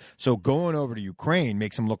over there. So going over to Ukraine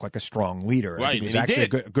makes him look like a strong leader. Right, I think it was actually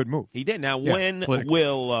a good move. He did. Now, when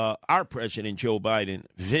will our president, Joe Biden,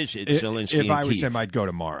 visit Zelensky If I was Kyiv? him, I'd go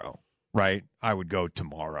tomorrow, right? I would go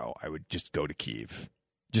tomorrow. I would just go to Kyiv.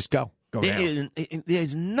 Just go. Go now.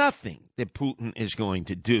 There's nothing that Putin is going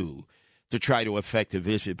to do to try to affect a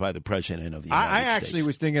visit by the president of the United States. I actually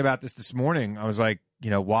was thinking about this morning. I was like,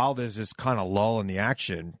 while there's this kind of lull in the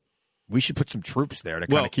action, we should put some troops there to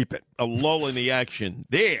kind of keep it. A lull in the action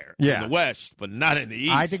there in the West, but not in the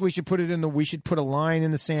East. I think we should put a line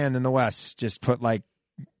in the sand in the West. Just put like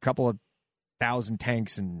a couple of 1,000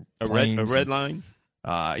 tanks and planes. A red line?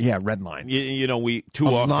 Red line. We too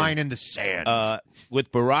often line in the sand.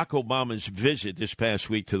 With Barack Obama's visit this past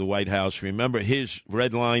week to the White House, remember his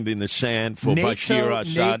red line in the sand for Bashir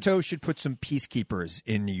Assad? NATO should put some peacekeepers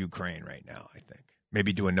in the Ukraine right now, I think.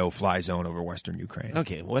 Maybe do a no-fly zone over western Ukraine.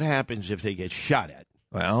 Okay, what happens if they get shot at?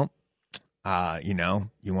 Well, you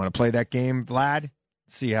want to play that game, Vlad?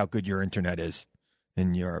 See how good your internet is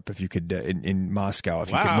in Europe. If you could, in Moscow,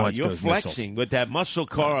 if you could launch you're those flexing missiles. with that muscle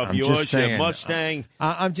car of yours, your Mustang.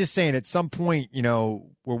 I'm just saying, at some point, we're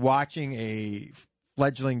watching a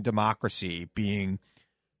fledgling democracy being,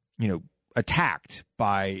 attacked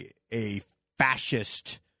by a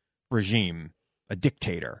fascist regime, a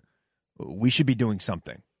dictator. We should be doing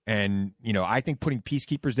something. And, I think putting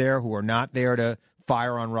peacekeepers there who are not there to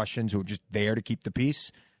fire on Russians, who are just there to keep the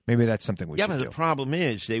peace, maybe that's something we should do. Yeah, but the problem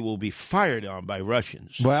is they will be fired on by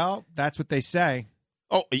Russians. Well, that's what they say.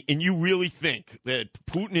 Oh, and you really think that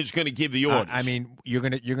Putin is going to give the orders? You're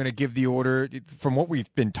going to give the order from what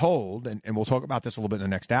we've been told, and we'll talk about this a little bit in the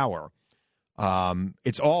next hour.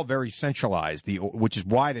 It's all very centralized, which is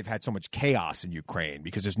why they've had so much chaos in Ukraine,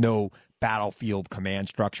 because there's no battlefield command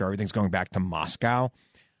structure. Everything's going back to Moscow.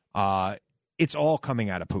 It's all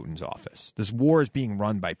coming out of Putin's office. This war is being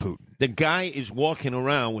run by Putin. The guy is walking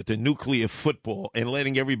around with the nuclear football and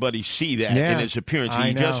letting everybody see that in his appearance.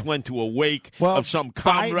 He just went to a wake of some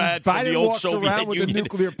comrade from the old Soviet Union. Biden walks around with the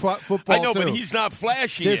nuclear football, I know, but he's not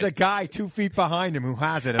flashing There's a guy 2 feet behind him who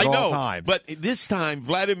has it at all times. But this time,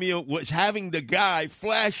 Vladimir was having the guy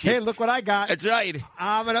flash it. Hey, look what I got. That's right.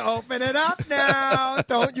 I'm going to open it up now.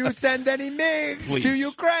 Don't you send any MiGs to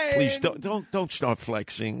Ukraine. Please, don't start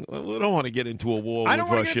flexing. We don't want to get into a war with Russia. I don't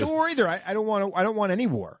want to get into war either. I don't want any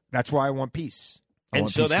war. That's why I want peace.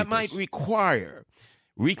 So that might require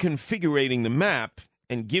reconfiguring the map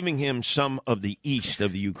and giving him some of the east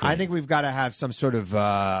of the Ukraine. I think we've got to have some sort of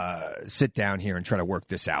sit down here and try to work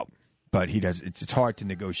this out. But he does. It's hard to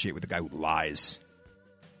negotiate with a guy who lies.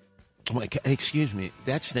 Excuse me.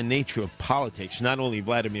 That's the nature of politics. Not only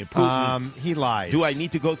Vladimir Putin. He lies. Do I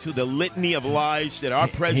need to go through the litany of lies that our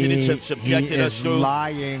presidents have subjected us to? He is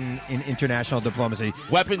lying in international diplomacy.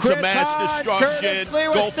 Weapons of mass destruction. Curtis Lee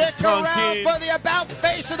will stick around for the About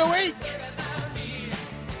Face of the Week.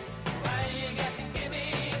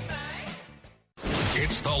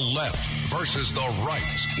 It's the left versus the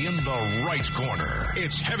right. In the right corner,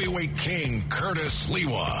 it's heavyweight king Curtis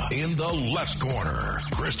Lewa. In the left corner,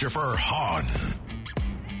 Christopher Hahn.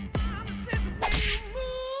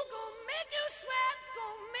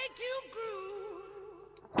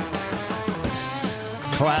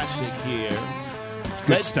 Classic here. It's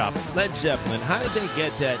good stuff. Led Zeppelin. How did they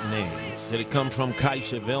get that name? Did it come from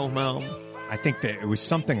Kaiser Wilhelm? I think that it was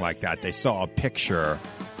something like that. They saw a picture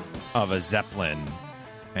of a Zeppelin,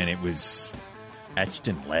 and it was etched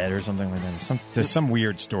in lead or something like that. There's some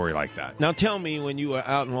weird story like that. Now tell me, when you were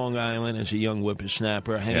out in Long Island as a young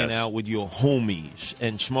whippersnapper, hanging out with your homies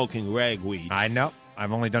and smoking ragweed. I know.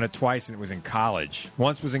 I've only done it twice, and it was in college.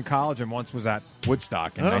 Once was in college, and once was at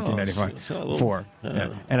Woodstock in 1994.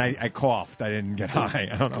 And I coughed. I didn't get high.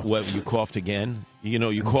 I don't know. Well, you coughed again?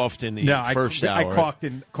 You coughed in the first hour. I coughed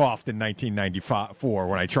in 1994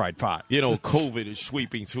 when I tried pot. COVID is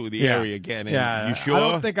sweeping through the area again. You sure? I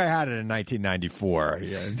don't think I had it in 1994.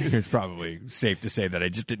 It's probably safe to say that I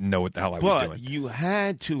just didn't know what the hell I was doing. But you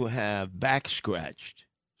had to have back scratched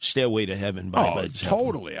Stairway to Heaven by Led Zeppelin.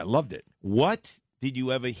 Totally. I loved it. What did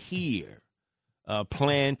you ever hear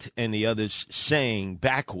Plant and the others saying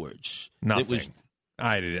backwards? Nothing.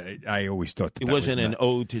 I always thought that it wasn't an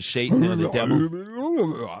ode to Satan or the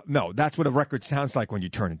devil. No, that's what a record sounds like when you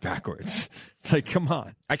turn it backwards. It's like, come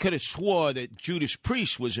on. I could have swore that Judas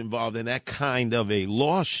Priest was involved in that kind of a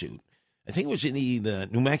lawsuit. I think it was in either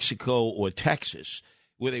New Mexico or Texas,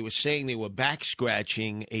 where they were saying they were back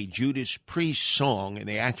scratching a Judas Priest song, and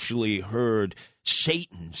they actually heard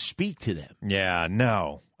Satan speak to them. Yeah,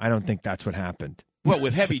 no, I don't think that's what happened. Well,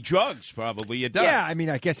 with heavy drugs, probably it does. Yeah, I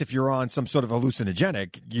mean, I guess if you're on some sort of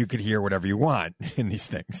hallucinogenic, you could hear whatever you want in these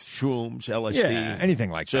things. Shrooms, LSD. Yeah,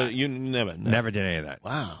 anything like that. So you never did any of that.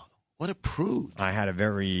 Wow, what a prude. I had a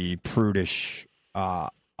very prudish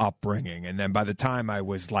upbringing, and then by the time I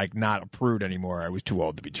was like not a prude anymore, I was too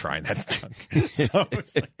old to be trying that junk.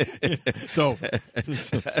 So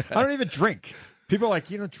I don't even drink. People are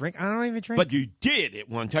like, you don't drink? I don't even drink. But you did at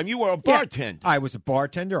one time. You were a bartender. Yeah, I was a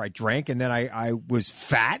bartender. I drank, and then I was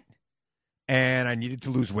fat, and I needed to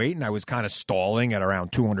lose weight, and I was kind of stalling at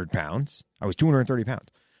around 200 pounds. I was 230 pounds,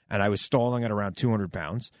 and I was stalling at around 200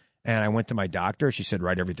 pounds. And I went to my doctor. She said,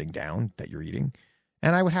 write everything down that you're eating.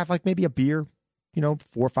 And I would have like maybe a beer, 4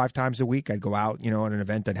 or 5 times a week. I'd go out, at an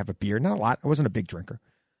event. I'd have a beer. Not a lot. I wasn't a big drinker.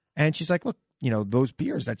 And she's like, look, those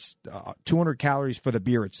beers, that's 200 calories for the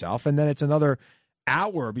beer itself. And then it's another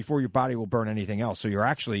hour before your body will burn anything else. So you're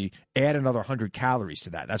actually add another 100 calories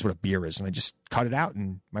to that. That's what a beer is. And I just cut it out,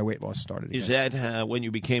 and my weight loss started again. Is that when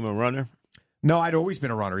you became a runner? No, I'd always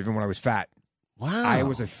been a runner, even when I was fat. Wow. I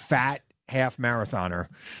was a fat half marathoner.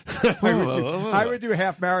 I would do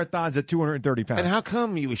half marathons at 230 pounds. And how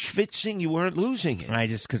come you were schwitzing? You weren't losing it?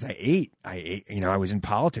 Because I ate. I was in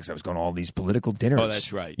politics. I was going to all these political dinners. Oh,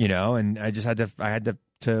 that's right. And I just had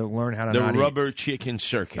to learn how to the rubber chicken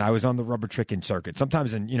circuit. I was on the rubber chicken circuit.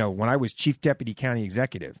 Sometimes, when I was chief deputy county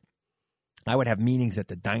executive, I would have meetings at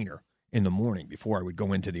the diner in the morning before I would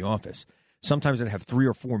go into the office. Sometimes I'd have 3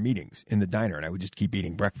 or 4 meetings in the diner, and I would just keep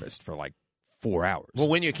eating breakfast for like 4 hours. Well,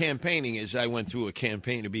 when you're campaigning, as I went through a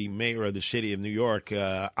campaign to be mayor of the city of New York,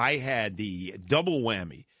 I had the double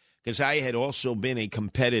whammy because I had also been a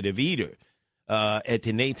competitive eater. At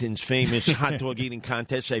the Nathan's famous hot dog eating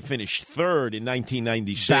contest, I finished 3rd in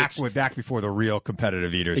 1996. Back before the real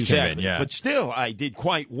competitive eaters came in, yeah. But still, I did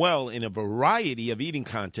quite well in a variety of eating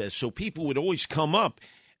contests, so people would always come up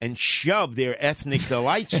and shove their ethnic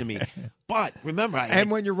delights in me. But remember,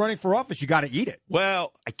 when you're running for office, you got to eat it.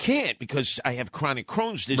 Well, I can't because I have chronic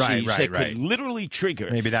Crohn's disease that could literally trigger.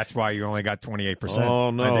 Maybe that's why you only got 28%.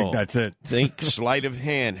 Oh, no. I think that's it. Think sleight of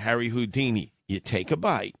hand, Harry Houdini. You take a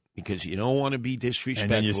bite because you don't want to be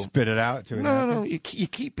disrespectful. And then you spit it out. No. You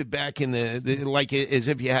keep it back in the like as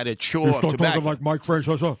if you had a chore you of tobacco. Talking like Mike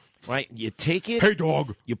Francesa. Right. You take it. Hey,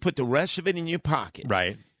 dog. You put the rest of it in your pocket.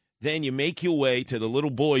 Right. Then you make your way to the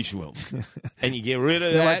little boys' room, and you get rid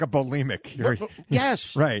of You're that. like a bulimic.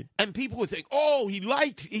 Yes, right. And people would think, "Oh, he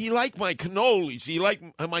liked my cannolis. He liked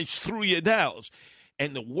my strudels."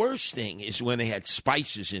 And the worst thing is when they had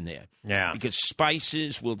spices in there. Yeah, because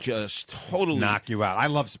spices will just totally knock you out. I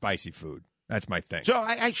love spicy food. That's my thing. So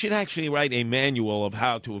I should actually write a manual of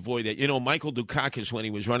how to avoid it. Michael Dukakis, when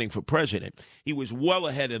he was running for president, he was well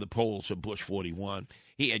ahead of the polls of Bush 41.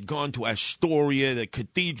 He had gone to Astoria, the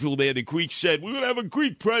cathedral there. The Greeks said, we're going to have a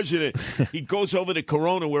Greek president. He goes over to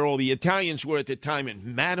Corona, where all the Italians were at the time, and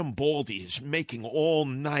Madame Baldy is making all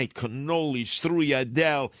night cannolis,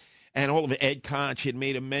 strudel, and all of it. Ed Koch had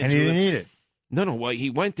made a mention. And he didn't eat it. No. Well, he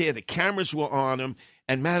went there. The cameras were on him.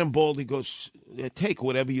 And Madame Baldy goes, take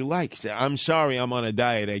whatever you like. Said, I'm sorry, I'm on a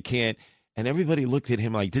diet. I can't. And everybody looked at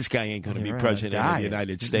him like, this guy ain't going to be president of the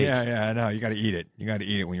United States. Yeah, I know. You got to eat it. You got to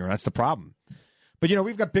eat it when you're. That's the problem. But,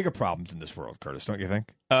 we've got bigger problems in this world, Curtis, don't you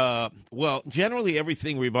think? Well, generally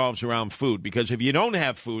everything revolves around food, because if you don't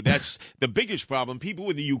have food, that's the biggest problem. People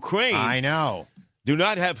in the Ukraine I know. do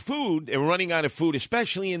not have food. They're running out of food,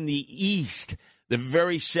 especially in the East, the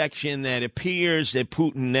very section that appears that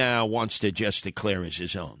Putin now wants to just declare as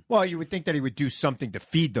his own. Well, you would think that he would do something to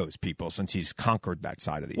feed those people since he's conquered that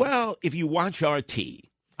side of the Well, if you watch RT.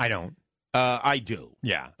 I don't. I do.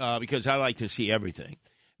 Yeah. Because I like to see everything.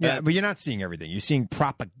 Yeah, but you're not seeing everything. You're seeing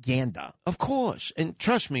propaganda. Of course. And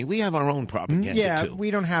trust me, we have our own propaganda, yeah, too. we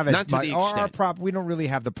don't have as not to much. the extent. We don't really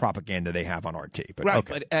have the propaganda they have on RT. But right,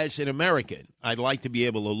 okay. But as an American, I'd like to be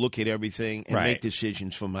able to look at everything and make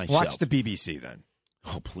decisions for myself. Watch the BBC, then.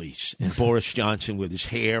 Oh, please. And Boris Johnson with his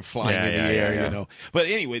hair flying in the air, Yeah. But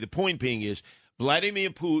anyway, the point being is Vladimir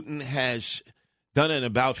Putin has done an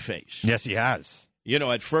about-face. Yes, he has.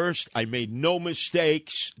 At first, I made no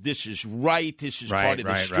mistakes. This is right. This is part of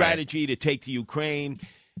the strategy to take the Ukraine.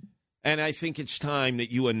 And I think it's time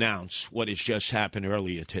that you announce what has just happened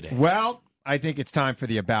earlier today. Well, I think it's time for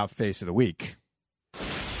the about face of the week.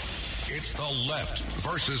 It's the left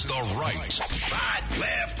versus the right. Right,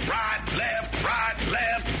 left, right, left, right,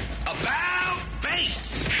 left. About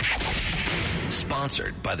face.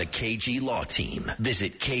 Sponsored by the KG Law Team.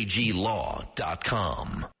 Visit kglaw.com.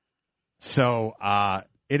 So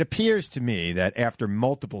it appears to me that after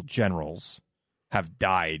multiple generals have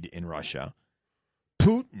died in Russia,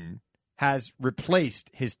 Putin has replaced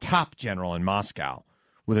his top general in Moscow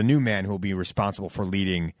with a new man who will be responsible for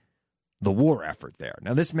leading the war effort there.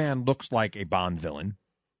 Now, this man looks like a Bond villain.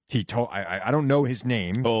 I don't know his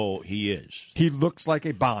name. Oh, he is. He looks like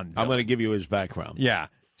a Bond villain. I'm going to give you his background. Yeah.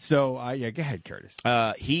 So, go ahead, Curtis.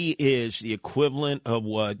 He is the equivalent of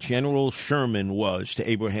what General Sherman was to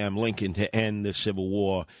Abraham Lincoln to end the Civil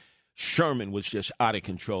War. Sherman was just out of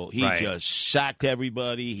control. He just sacked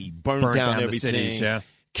everybody. He burned down everything. The cities, yeah.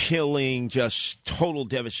 Killing, just total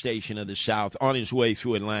devastation of the South on his way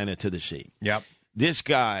through Atlanta to the sea. Yep. This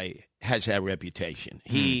guy has that reputation.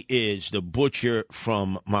 He is the butcher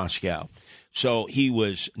from Moscow. So he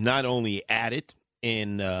was not only at it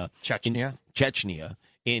in Chechnya,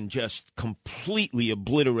 in just completely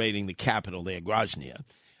obliterating the capital there, Grozny,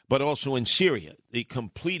 but also in Syria, the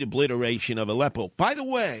complete obliteration of Aleppo. By the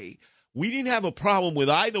way, we didn't have a problem with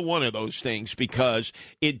either one of those things because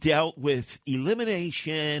it dealt with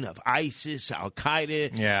elimination of ISIS,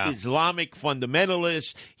 Al-Qaeda, Islamic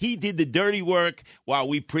fundamentalists. He did the dirty work while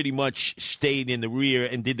we pretty much stayed in the rear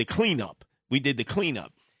and did the cleanup. We did the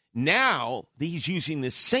cleanup. Now he's using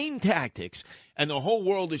the same tactics, and the whole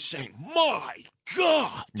world is saying, my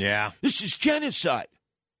God, this is genocide.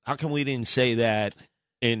 How come we didn't say that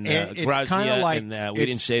in Grozny, and we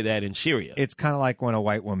didn't say that in Syria? It's kind of like when a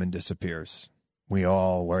white woman disappears. We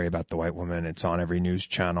all worry about the white woman. It's on every news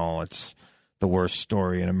channel. It's the worst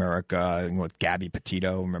story in America. With Gabby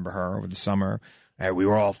Petito, remember her over the summer? We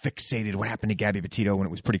were all fixated. What happened to Gabby Petito when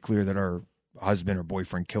it was pretty clear that her husband or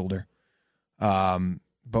boyfriend killed her?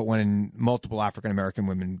 But when multiple African-American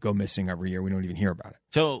women go missing every year, we don't even hear about it.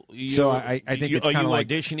 So I think it's kind of like...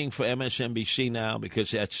 Are you auditioning for MSNBC now?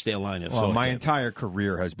 Because that's their line of thought. Well, my entire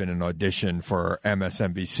career has been an audition for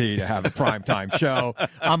MSNBC to have a primetime show.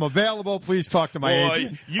 I'm available. Please talk to my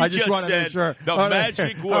agent. I just want to make sure.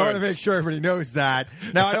 Magic words. I want to make sure everybody knows that.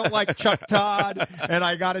 Now, I don't like Chuck Todd, and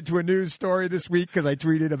I got into a news story this week because I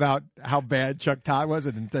tweeted about how bad Chuck Todd was,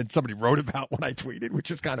 and then somebody wrote about what I tweeted,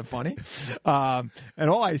 which was kind of funny.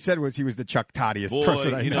 And all I said was he was the Chuck Toddiest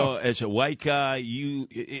person I know. As a white guy,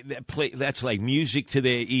 that's like music to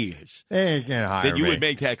their ears. They ain't gonna hire me. Then you would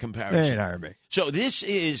make that comparison. They ain't hire me. So this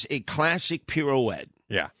is a classic pirouette.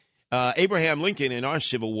 Yeah. Abraham Lincoln in our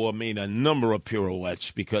Civil War made a number of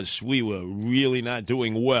pirouettes because we were really not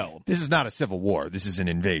doing well. This is not a civil war. This is an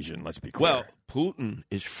invasion, let's be clear. Well, Putin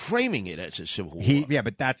is framing it as a civil war. Yeah,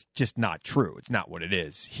 but that's just not true. It's not what it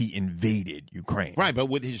is. He invaded Ukraine. Right, but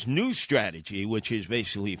with his new strategy, which is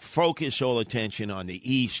basically focus all attention on the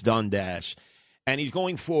East, Donbass, and he's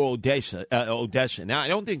going for Odessa. Now, I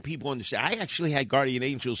don't think people understand. I actually had Guardian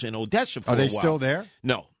Angels in Odessa for a while. Are they still there?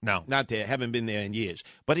 No, not there. Haven't been there in years.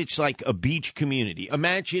 But it's like a beach community.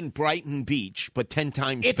 Imagine Brighton Beach, but 10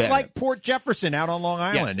 times better. It's like Port Jefferson out on Long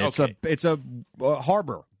Island. Yes, it's a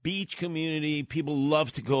harbor. Beach community. People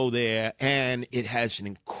love to go there, and it has an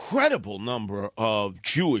incredible number of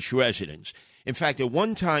Jewish residents. In fact, at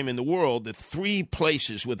one time in the world, the 3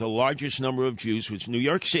 places with the largest number of Jews was New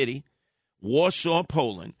York City, Warsaw,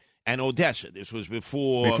 Poland, and Odessa. This was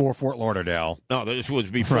before Fort Lauderdale. No, this was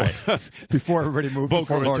before. Right. Before everybody moved to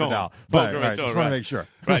Fort Lauderdale. Right. Just want to make sure.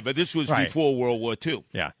 Right, but this was before World War II.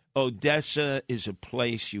 Yeah. Odessa is a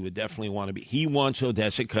place you would definitely want to be. He wants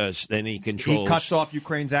Odessa because then he controls. He cuts off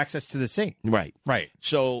Ukraine's access to the sea. Right. Right.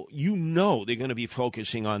 So they're going to be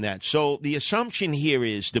focusing on that. So the assumption here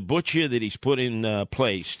is the butcher that he's put in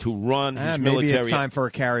place to run his military. Maybe it's time for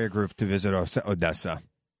a carrier group to visit Odessa.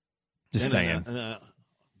 Just saying.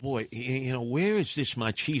 Boy, where is this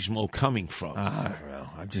machismo coming from? I don't know.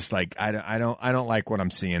 I'm just like I don't like what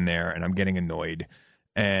I'm seeing there, and I'm getting annoyed.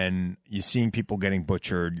 And you're seeing people getting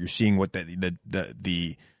butchered. You're seeing what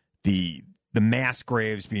the mass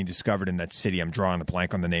graves being discovered in that city. I'm drawing a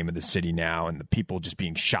blank on the name of the city now, and the people just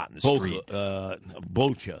being shot in the street.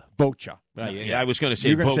 Bocha. Right, yeah, I was going to say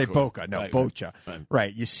You're going to say Boca. No, right, Bocha.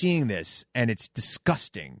 Right. You're seeing this, and it's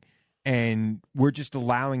disgusting. And we're just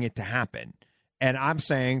allowing it to happen. And I'm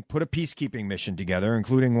saying put a peacekeeping mission together,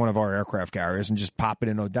 including one of our aircraft carriers, and just pop it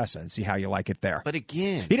in Odessa and see how you like it there. But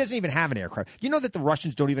again, he doesn't even have an aircraft. You know that the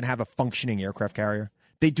Russians don't even have a functioning aircraft carrier?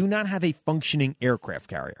 They do not have a functioning aircraft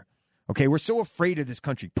carrier. Okay, we're so afraid of this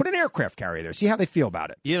country. Put an aircraft carrier there. See how they feel about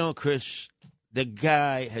it. You know, Chris, the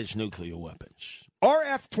guy has nuclear weapons. Our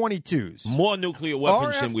F-22s. More nuclear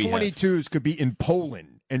weapons than we have. Our F-22s could be in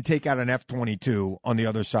Poland and take out an F-22 on the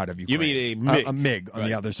other side of Ukraine. You mean a MiG? A MiG on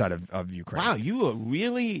the other side of Ukraine. Wow, you are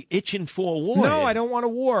really itching for a war. No, I don't want a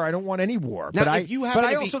war. I don't want any war. Now, but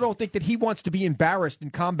I also don't think that he wants to be embarrassed in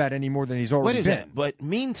combat any more than he's already been. That? But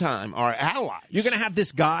meantime, our allies. You're going to have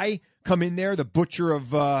this guy come in there, the butcher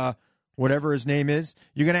of whatever his name is.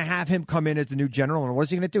 You're going to have him come in as the new general, and what is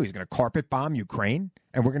he going to do? He's going to carpet bomb Ukraine,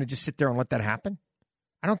 and we're going to just sit there and let that happen?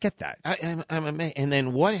 I don't get that. I'm amazed. And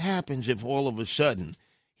then what happens if all of a sudden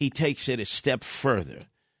he takes it a step further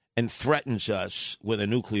and threatens us with a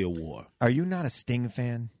nuclear war? Are you not a Sting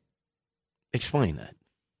fan? Explain that.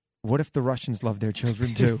 What if the Russians love their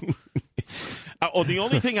children, too? The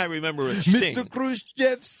only thing I remember is Sting. Mr.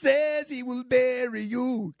 Khrushchev says he will bury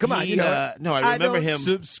you. Come on, no, I remember him. him.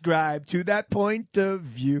 Subscribe to that point of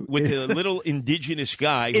view. With the little indigenous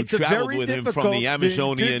guy who traveled with him from the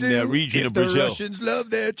Amazonian region of Brazil. The Russians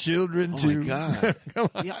love their children, too. Oh,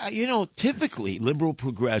 my God. Yeah, typically liberal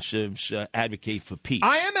progressives advocate for peace.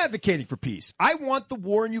 I am advocating for peace. I want the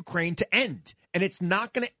war in Ukraine to end. And it's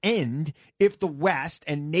not going to end if the West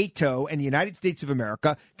and NATO and the United States of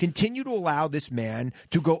America continue to allow this man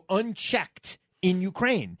to go unchecked in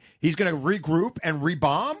Ukraine. He's going to regroup and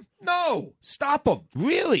rebomb? No, stop him.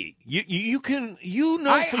 Really? You can, for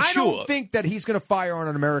sure. I don't think that he's going to fire on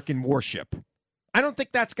an American warship. I don't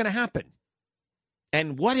think that's going to happen.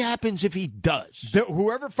 And what happens if he does?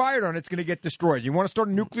 Whoever fired on it's going to get destroyed. You want to start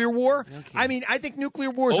a nuclear war? Okay. I mean, I think nuclear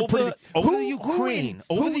wars are pretty... Over the Ukraine.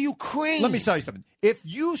 Let me tell you something. If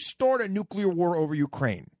you start a nuclear war over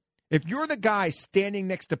Ukraine, if you're the guy standing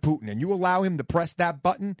next to Putin and you allow him to press that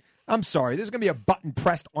button, I'm sorry, there's going to be a button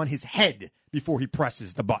pressed on his head before he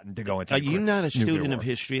presses the button to go into Are you not a student of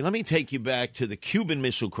history? Let me take you back to the Cuban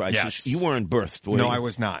Missile Crisis. Yes. You weren't birthed, were you? No, I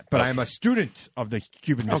was not. But I'm a student of the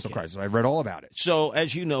Cuban Missile Crisis. I read all about it. So,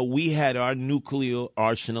 as you know, we had our nuclear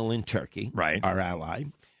arsenal in Turkey, right? Our ally.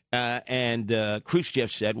 And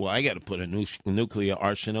Khrushchev said, well, I got to put a nuclear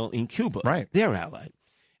arsenal in Cuba, right? Their ally.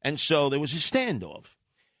 And so there was a standoff.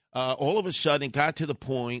 All of a sudden, it got to the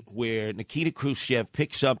point where Nikita Khrushchev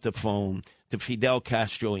picks up the phone to Fidel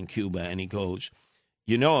Castro in Cuba, and he goes,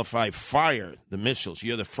 if I fire the missiles,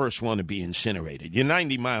 you're the first one to be incinerated. You're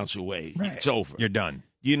 90 miles away. Right. It's over. You're done.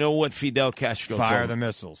 You know what Fidel Castro told Fire the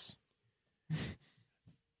missiles.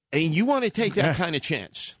 And you want to take that kind of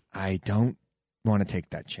chance? I don't want to take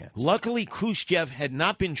that chance. Luckily, Khrushchev had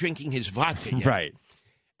not been drinking his vodka yet. Right.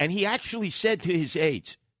 And he actually said to his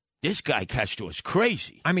aides, this guy Castro is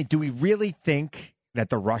crazy. I mean, do we really think that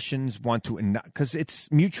the Russians want to, because it's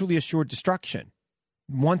mutually assured destruction.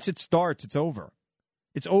 Once it starts, it's over.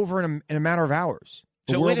 It's over in a matter of hours.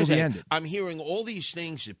 The world will be ended. I'm hearing all these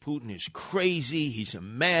things that Putin is crazy. He's a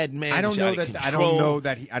madman. I don't know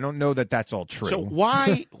that that's all true. So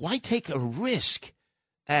why take a risk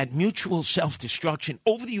at mutual self-destruction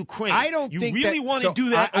over the Ukraine? I don't you think really want to do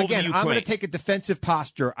that over the Ukraine. I'm going to take a defensive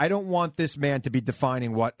posture. I don't want this man to be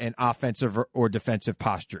defining what an offensive or defensive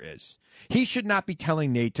posture is. He should not be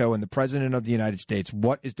telling NATO and the President of the United States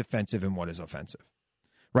what is defensive and what is offensive.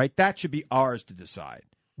 Right? That should be ours to decide.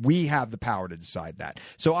 We have the power to decide that.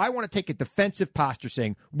 So I want to take a defensive posture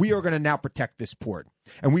saying we are going to now protect this port.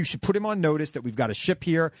 And we should put him on notice that we've got a ship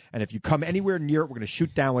here, and if you come anywhere near it, we're going to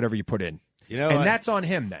shoot down whatever you put in. That's on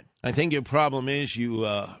him then. I think your problem is you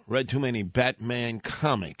read too many Batman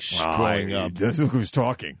comics growing up. Look who's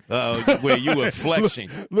talking. Where you were flexing.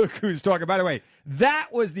 Look who's talking. By the way, that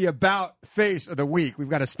was the About Face of the week. We've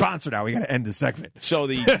got a sponsor now. We got to end the segment. So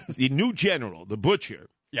the new general, the butcher,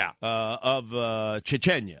 of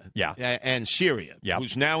Chechnya, and Syria,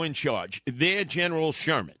 who's now in charge, their General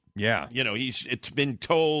Sherman. Yeah, it's been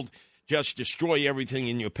told. Just destroy everything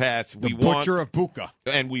in your path. The butcher of Bucha.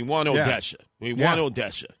 And we want Odessa. We want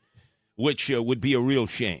Odessa, which would be a real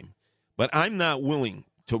shame. But I'm not willing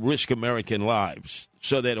to risk American lives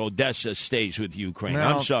so that Odessa stays with Ukraine. No,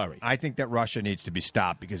 I'm sorry. I think that Russia needs to be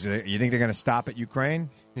stopped because you think they're going to stop at Ukraine?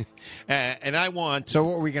 And I want... So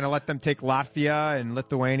what, are we going to let them take Latvia and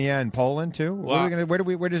Lithuania and Poland too? Well,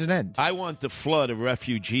 where does it end? I want the flood of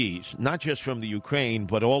refugees, not just from the Ukraine,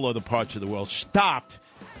 but all other parts of the world, stopped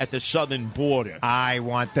at the southern border. I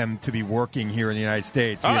want them to be working here in the United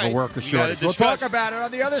States. We have a worker shortage. We'll talk about it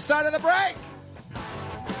on the other side of the break.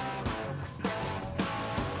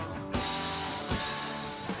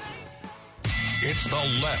 It's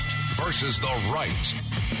the left versus the right.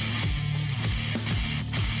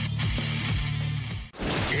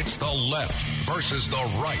 It's the left versus the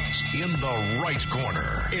right. In the right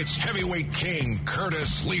corner, it's heavyweight king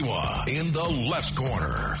Curtis Lewa. In the left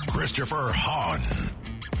corner, Christopher Hahn.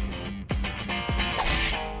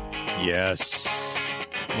 Yes.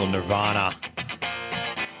 A little Nirvana.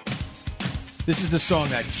 This is the song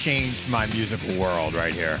that changed my musical world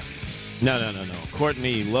right here. No.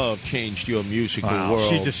 Courtney Love changed your musical world.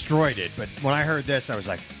 She destroyed it. But when I heard this, I was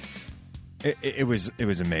like, it was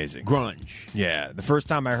amazing. Grunge. Yeah. The first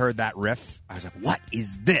time I heard that riff, I was like, what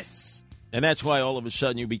is this? And that's why all of a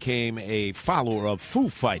sudden you became a follower of Foo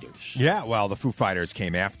Fighters. Yeah, well, the Foo Fighters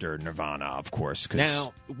came after Nirvana, of course.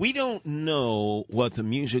 Now, we don't know what the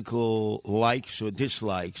musical likes or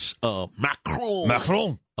dislikes of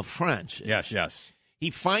Macron of France is. Yes.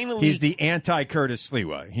 He's the anti-Curtis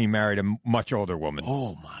Sliwa. He married a much older woman.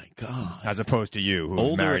 Oh, my God. As opposed to you,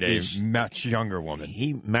 who married a much younger woman.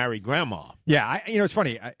 He married Grandma. Yeah, it's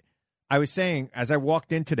funny. I was saying, as I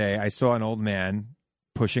walked in today, I saw an old man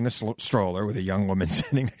pushing a stroller with a young woman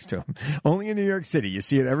sitting next to him. Only in New York City. You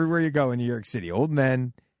see it everywhere you go in New York City. Old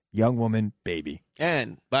men, young woman, baby.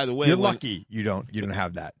 And, by the way... You're lucky you don't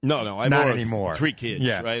have that. No. I Not anymore. 3 kids,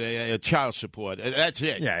 yeah. Right? A child support. That's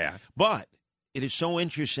it. Yeah. But it is so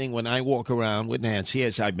interesting when I walk around with Nancy,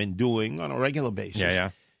 as I've been doing on a regular basis.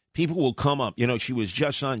 Yeah. People will come up. She was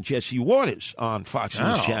just on Jesse Waters on Fox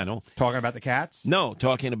News Channel. Talking about the cats? No,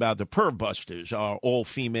 talking about the Perv Busters, our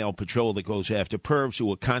all-female patrol that goes after pervs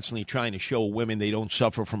who are constantly trying to show women they don't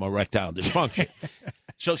suffer from erectile dysfunction.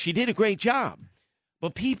 So she did a great job.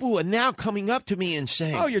 But people are now coming up to me and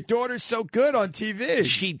saying, "Oh, your daughter's so good on TV.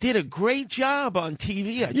 She did a great job on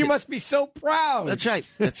TV." You must be so proud. That's right.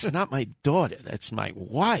 That's not my daughter. That's my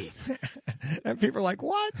wife. And people are like,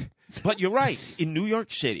 what? But you're right. In New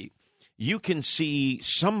York City, you can see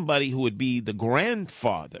somebody who would be the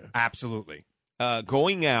grandfather. Absolutely.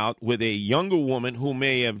 Going out with a younger woman who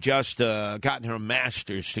may have just gotten her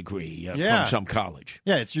master's degree from some college.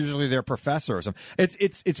 Yeah, it's usually their professor or something.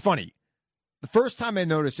 It's funny. The first time I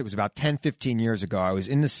noticed it was about 10, 15 years ago. I was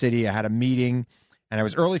in the city. I had a meeting, and I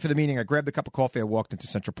was early for the meeting. I grabbed a cup of coffee. I walked into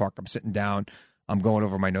Central Park. I'm sitting down. I'm going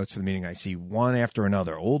over my notes for the meeting. I see one after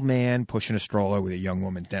another. Old man pushing a stroller with a young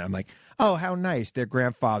woman. Then I'm like, oh, how nice. Their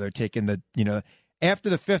grandfather taking the,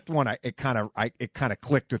 after the fifth one, it kind of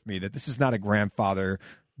clicked with me that this is not a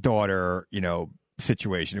grandfather-daughter,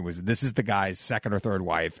 situation. This is the guy's second or third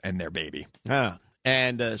wife and their baby.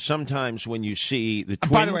 And sometimes when you see the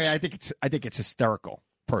twins... By the way, I think it's hysterical,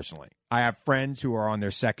 personally. I have friends who are on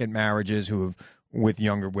their second marriages with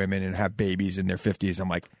younger women and have babies in their 50s. I'm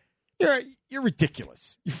like, you're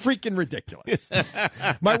ridiculous. You're freaking ridiculous.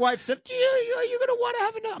 My wife said, are you going to want to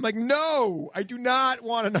have another? I'm like, no, I do not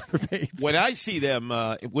want another baby. When I see them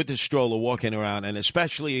with the stroller walking around, and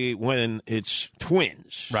especially when it's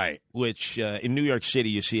twins, right? Which in New York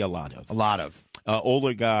City you see a lot of.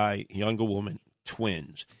 Older guy, younger woman,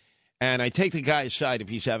 twins. And I take the guy aside if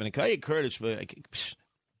he's having a... Hey, Curtis,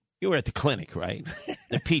 you were at the clinic, right?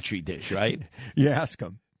 The Petri dish, right? You ask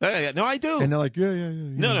them. No, I do. And they're like, yeah.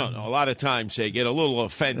 No. A lot of times they get a little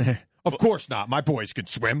offended. Of course not. My boys could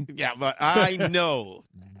swim. Yeah, but I know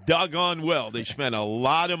doggone well they spend a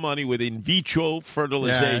lot of money with in vitro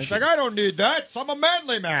fertilization. Yeah, it's like, I don't need that. I'm a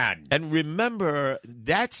manly man. And remember,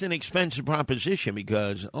 that's an expensive proposition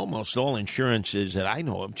because almost all insurances that I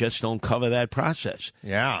know of just don't cover that process.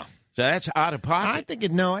 Yeah. So that's out of pocket. I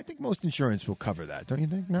think most insurance will cover that. Don't you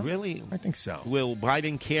think? No? Really? I think so. Will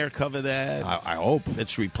Biden Care cover that? I hope.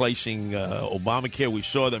 It's replacing Obamacare. We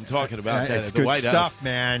saw them talking about that at the White House. Good stuff,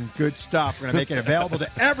 man. Good stuff. We're going to make it available to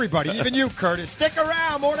everybody, even you, Curtis. Stick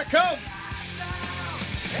around. More to come.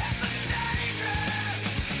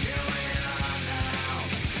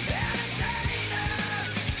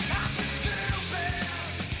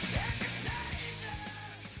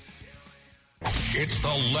 It's the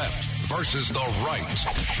left versus the right.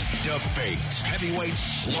 Debate. Heavyweight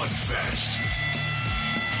slugfest.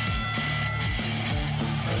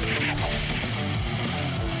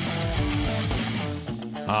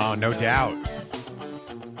 Oh, no doubt.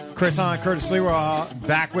 Chris Hahn, Curtis Leroy,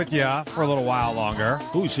 back with you for a little while longer.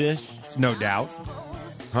 Who's this? It's No Doubt.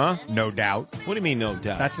 Huh? No Doubt. What do you mean, No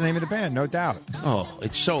Doubt? That's the name of the band, No Doubt. Oh,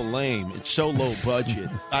 it's so lame. It's so low budget.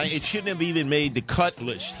 It shouldn't have even made the cut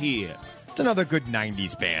list here. It's another good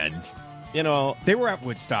 90s band. They were at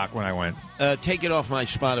Woodstock when I went. Take it off my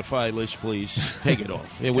Spotify list, please. Take it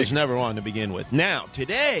off. It was never on to begin with. Now,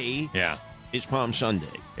 today is Palm Sunday.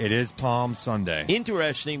 It is Palm Sunday.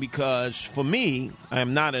 Interesting because, for me,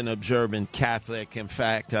 I'm not an observant Catholic. In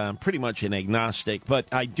fact, I'm pretty much an agnostic. But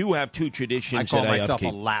I do have two traditions that I call myself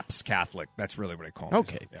upkeep. a lapsed Catholic. That's really what I call myself.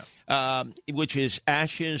 Okay. Yeah. Which is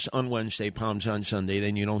ashes on Wednesday, palms on Sunday.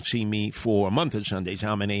 Then you don't see me for a month of Sundays.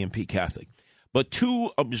 I'm an A&P Catholic. But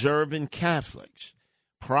two observant Catholics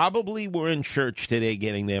probably were in church today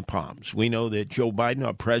getting their palms. We know that Joe Biden,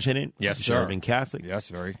 our president, observant Catholic. Yes,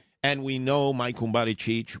 very. And we know Michael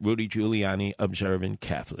Buttigieg, Rudy Giuliani, observant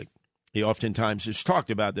Catholic. He oftentimes has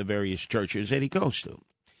talked about the various churches that he goes to.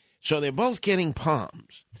 So they're both getting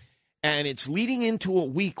palms. And it's leading into a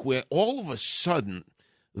week where all of a sudden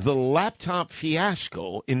the laptop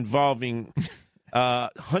fiasco involving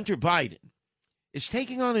Hunter Biden is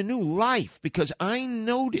taking on a new life, because I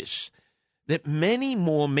notice that many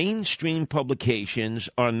more mainstream publications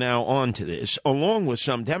are now onto this, along with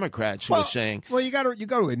some Democrats who are saying, well, you got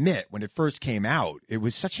to admit, when it first came out, it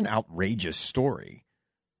was such an outrageous story.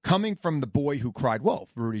 Coming from the boy who cried wolf,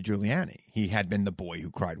 Rudy Giuliani. He had been the boy who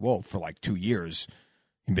cried wolf for like 2 years.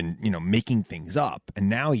 He'd been, making things up, and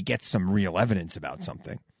now he gets some real evidence about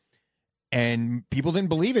something. And people didn't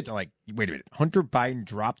believe it. They're like, wait a minute, Hunter Biden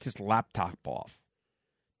dropped his laptop off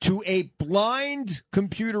to a blind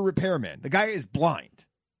computer repairman. The guy is blind.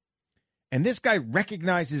 And this guy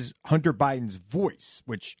recognizes Hunter Biden's voice,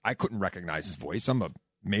 which I couldn't recognize his voice. I'm a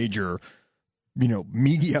major,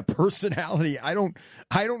 media personality. I don't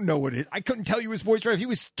know what it is. I couldn't tell you his voice right. If he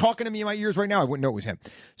was talking to me in my ears right now, I wouldn't know it was him.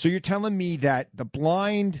 So you're telling me that the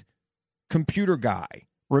blind computer guy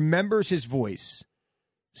remembers his voice,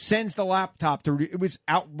 sends the laptop to, it was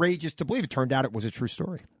outrageous to believe. It turned out it was a true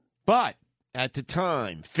story. But at the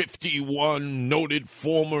time, 51 noted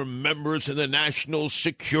former members of the national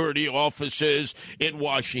security offices in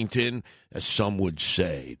Washington, as some would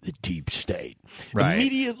say, the deep state,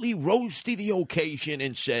 immediately rose to the occasion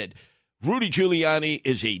and said, Rudy Giuliani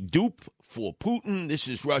is a dupe for Putin. This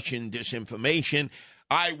is Russian disinformation.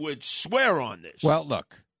 I would swear on this. Well,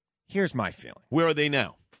 look, here's my feeling. Where are they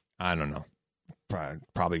now? I don't know.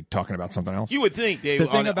 Probably talking about something else. You would think they.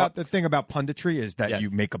 The thing about punditry is that you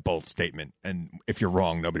make a bold statement, and if you're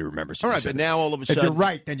wrong, nobody remembers. All right, but now all of a sudden, if you're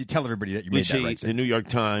right, then you tell everybody that you made that right. The New York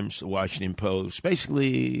Times, the Washington Post,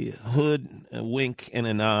 basically hood, a wink, and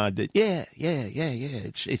a nod that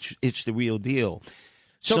it's the real deal.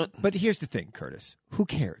 So, but here's the thing, Curtis. Who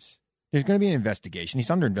cares? There's going to be an investigation.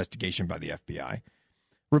 He's under investigation by the FBI.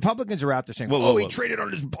 Republicans are out there saying, he traded on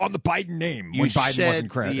the Biden name when Biden wasn't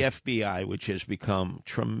credited. The FBI, which has become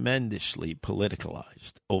tremendously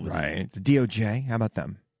politicalized over the DOJ, how about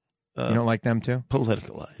them? You don't like them too?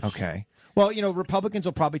 Politicalized. Okay. Well, Republicans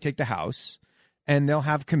will probably take the House, and they'll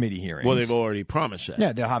have committee hearings. Well, they've already promised that.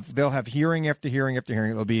 Yeah, they'll have hearing after hearing after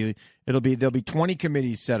hearing. There'll be 20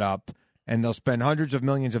 committees set up, and they'll spend hundreds of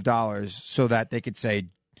millions of dollars so that they could say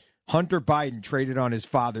Hunter Biden traded on his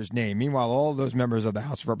father's name. Meanwhile, all of those members of the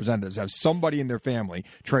House of Representatives have somebody in their family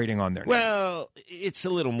trading on their name. Well, it's a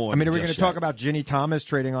little more. I mean, are we going to talk about Ginny Thomas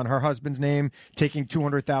trading on her husband's name, taking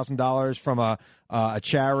 $200,000 from a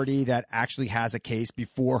charity that actually has a case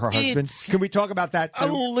before her husband? Can we talk about that too? A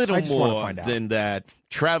little more than that.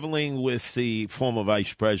 Traveling with the former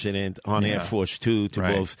vice president on Air Force Two to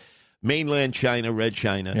both mainland China, Red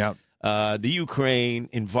China. Yeah. The Ukraine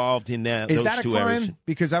involved in that. Is those that a two crime? areas.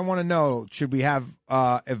 Because I want to know, should we have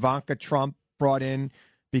Ivanka Trump brought in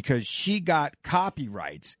because she got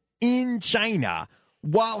copyrights in China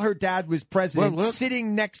while her dad was president,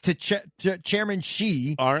 sitting next to Chairman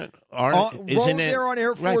Xi? Isn't there on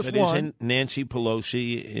Air Force One. Isn't Nancy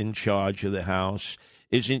Pelosi in charge of the House?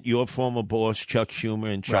 Isn't your former boss, Chuck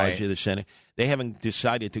Schumer, in charge of the Senate? They haven't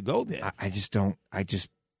decided to go there. I just don't.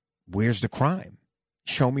 Where's the crime?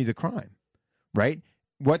 Show me the crime, right?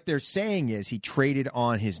 What they're saying is he traded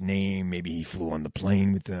on his name. Maybe he flew on the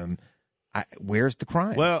plane with them. Where's the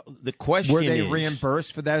crime? Well, the question is, were they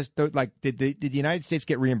reimbursed for that? Like, did the United States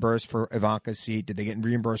get reimbursed for Ivanka's seat? Did they get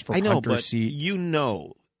reimbursed for Hunter's seat?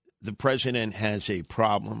 The president has a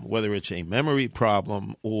problem, whether it's a memory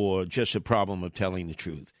problem or just a problem of telling the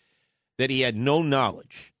truth, that he had no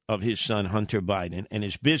knowledge of his son Hunter Biden and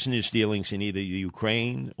his business dealings in either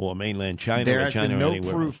Ukraine or mainland China. There or has China been or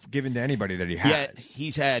no proof given to anybody that he has. Yet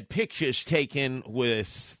he's had pictures taken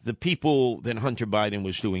with the people that Hunter Biden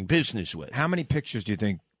was doing business with. How many pictures do you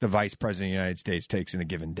think the vice president of the United States takes in a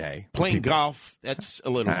given day? Playing golf, that's a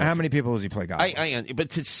little. How many people does he play golf with? But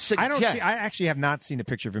to suggest, I actually have not seen a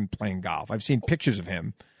picture of him playing golf. I've seen pictures of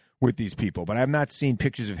him with these people, but I have not seen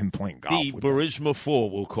pictures of him playing golf. The Burisma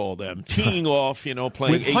Four, we'll call them, teeing off,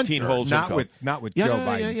 playing with 18 Hunter, holes. Not with Joe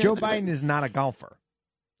Biden. Joe Biden is not a golfer.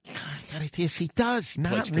 Yes, he does.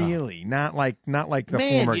 Not really. Not like the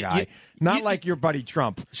former guy. Not like your buddy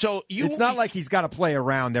Trump. So it's not like he's got to play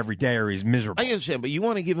around every day or he's miserable. I understand, but you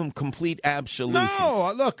want to give him complete absolution.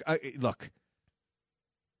 No, look.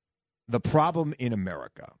 The problem in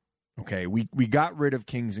America. Okay, we got rid of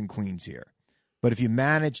kings and queens here. But if you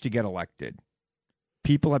manage to get elected,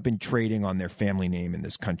 people have been trading on their family name in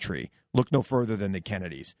this country. Look no further than the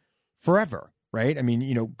Kennedys. Forever, right? I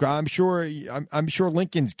mean, I'm sure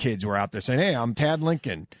Lincoln's kids were out there saying, "Hey, I'm Tad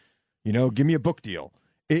Lincoln. Give me a book deal."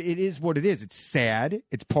 It is what it is. It's sad.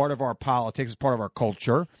 It's part of our politics. It's part of our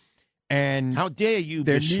culture. And how dare you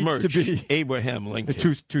besmirch Abraham Lincoln?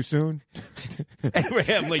 Too soon?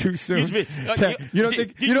 Abraham Lincoln. Too soon? You don't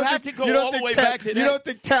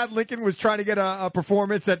think Tad Lincoln was trying to get a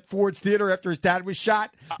performance at Ford's Theater after his dad was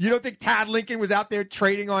shot? You don't think Tad Lincoln was out there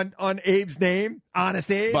trading on Abe's name?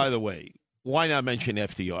 Honest Abe? By the way, why not mention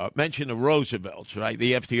FDR? Mention the Roosevelts, right?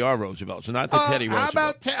 The FDR Roosevelts, not the Teddy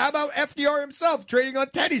Roosevelt. How about FDR himself trading on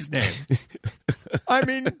Teddy's name? I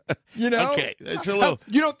mean, Okay, it's a little.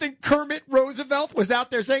 You don't think Kermit Roosevelt was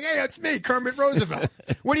out there saying, "Hey, it's me, Kermit Roosevelt"?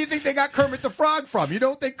 Where do you think they got Kermit the Frog from? You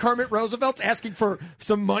don't think Kermit Roosevelt's asking for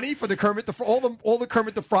some money for the Kermit the all the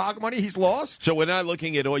Kermit the Frog money he's lost? So we're not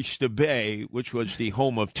looking at Oyster Bay, which was the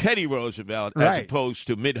home of Teddy Roosevelt, as opposed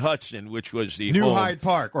to Mid-Hudson, which was the New home. Hyde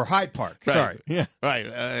Park or Hyde Park. Right. Sorry, yeah, right.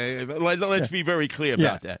 Let's be very clear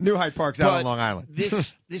about that. New Hyde Park's out on Long Island.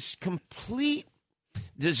 This complete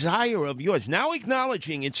desire of yours, now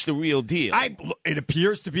acknowledging it's the real deal. It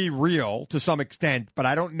appears to be real to some extent, but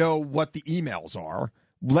I don't know what the emails are.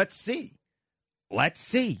 Let's see.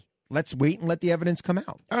 Let's wait and let the evidence come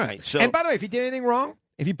out. All right. So, and by the way, if he did anything wrong,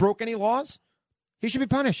 if he broke any laws, he should be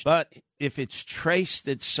punished. But if it's traced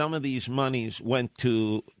that some of these monies went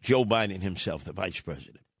to Joe Biden himself, the vice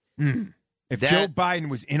president. If Joe Biden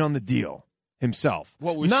was in on the deal himself,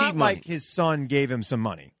 not like his son gave him some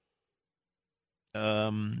money. Like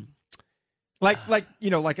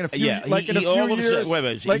in a few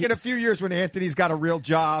in a few years when Anthony's got a real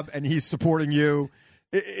job and he's supporting you.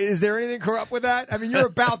 Is there anything corrupt with that? I mean, you're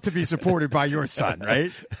about to be supported by your son,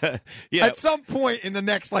 right? Yeah. At some point in the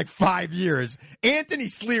next 5 years, Anthony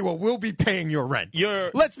Sliwa will be paying your rent.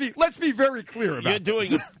 Let's be very clear about. You're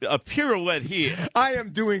doing a pirouette here. I am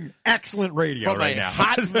doing excellent radio from right now.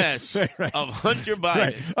 Hot mess of Hunter Biden.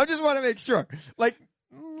 Right. I just want to make sure,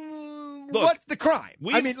 Look, what's the crime?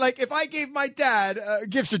 I mean, if I gave my dad a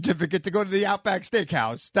gift certificate to go to the Outback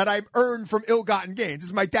Steakhouse that I earned from ill-gotten gains,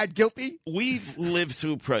 is my dad guilty? We've lived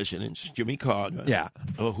through presidents, Jimmy Carter,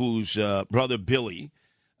 whose brother Billy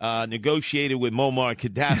negotiated with Muammar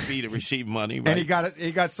Gaddafi to receive money, right? And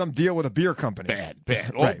he got some deal with a beer company.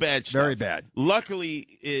 Bad, all bad stuff. Very bad.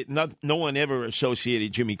 Luckily, no one ever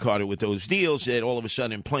associated Jimmy Carter with those deals. That all of a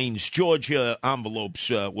sudden, in Plains, Georgia, envelopes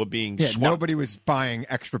were being swapped. Nobody was buying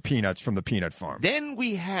extra peanuts from the peanut farm. Then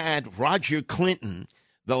we had Roger Clinton,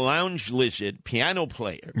 the lounge lizard piano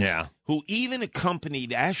player, who even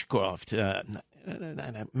accompanied Ashcroft,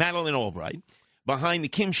 Madeleine Albright, behind the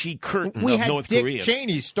kimchi curtain of North Korea. We had Dick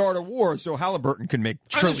Cheney start a war so Halliburton can make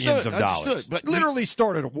trillions of dollars. But literally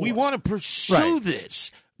started a war. We want to pursue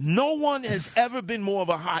this. No one has ever been more of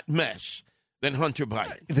a hot mess than Hunter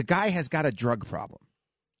Biden. The guy has got a drug problem.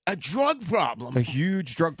 A drug problem? A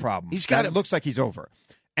huge drug problem. It looks like he's over.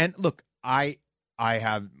 And look, I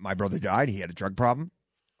have, my brother died. He had a drug problem.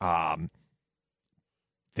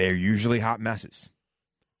 They're usually hot messes.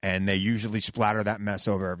 And they usually splatter that mess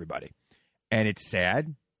over everybody. And it's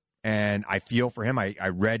sad, and I feel for him. I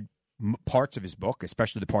read parts of his book,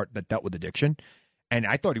 especially the part that dealt with addiction, and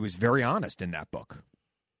I thought he was very honest in that book.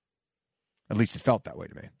 At least it felt that way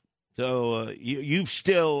to me. So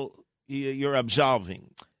you're absolving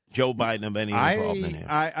Joe Biden of any involvement here.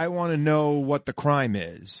 I want to know what the crime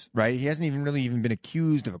is, right? He hasn't even been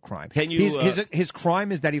accused of a crime. Can you? His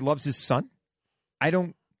crime is that he loves his son? I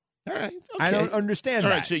don't. All right. Okay. I don't understand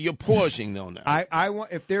that. All right, so you're pausing, though, now. I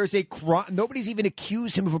want, if there's a crime, nobody's even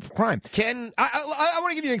accused him of a crime. I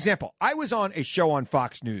want to give you an example. I was on a show on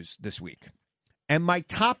Fox News this week, and my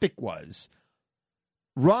topic was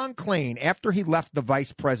Ron Klain, after he left the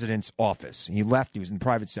vice president's office, he was in the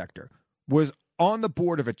private sector, was on the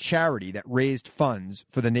board of a charity that raised funds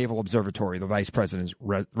for the Naval Observatory, the vice president's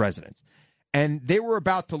residence. And they were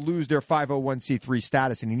about to lose their 501c3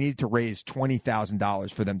 status, and he needed to raise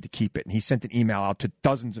 $20,000 for them to keep it. And he sent an email out to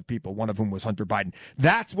dozens of people, one of whom was Hunter Biden.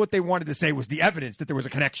 That's what they wanted to say was the evidence that there was a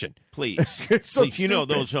connection. Please. It's so Please,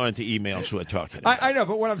 those aren't the emails we're talking about. I know,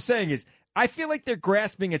 but what I'm saying is, I feel like they're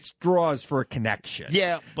grasping at straws for a connection.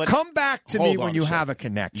 Yeah, but come back to me when you have a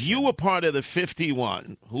connection. You were part of the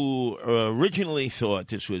 51 who originally thought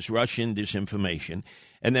this was Russian disinformation.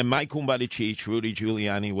 And then Mike Umbaricic, Rudy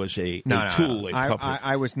Giuliani, was a tool.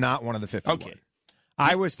 I was not one of the 51. Okay.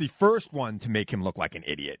 I was the first one to make him look like an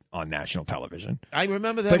idiot on national television. I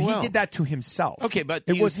remember that But he did that to himself. Okay, but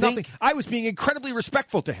it was nothing. I was being incredibly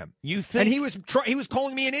respectful to him. You think? And he was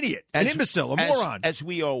calling me an idiot, an imbecile, a moron. As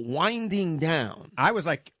we are winding down. I was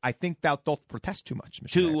like, I think thou doth protest too much,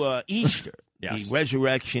 Mr. To Easter, yes. The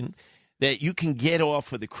resurrection, that you can get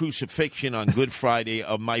off of the crucifixion on Good Friday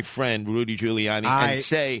of my friend Rudy Giuliani and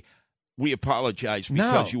say, we apologize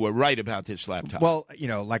because you were right about this laptop. Well,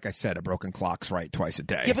 like I said, a broken clock's right twice a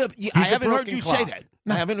day. Yeah, but I haven't heard you say that.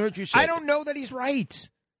 No. I haven't heard you say that. I don't know that he's right.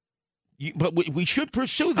 But we should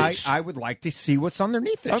pursue this. I would like to see what's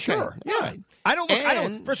underneath it. Okay. Sure. Yeah. Right. I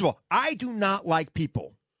don't. First of all, I do not like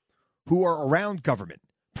people who are around government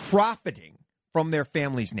profiting from their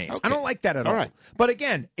family's names. Okay. I don't like that at all. Right. But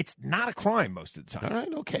again, it's not a crime most of the time. All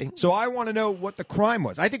right. Okay. So I want to know what the crime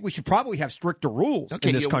was. I think we should probably have stricter rules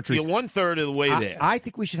in this country. You're 1/3 of the way there. I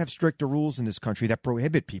think we should have stricter rules in this country that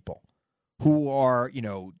prohibit people who are,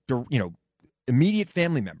 immediate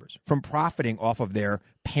family members from profiting off of their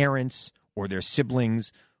parents or their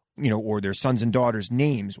siblings, or their sons and daughters'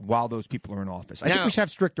 names while those people are in office. I think we should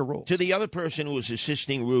have stricter rules. To the other person who was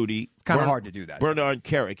assisting Rudy, kind of hard to do that. Bernard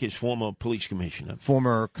Kerik, his former police commissioner,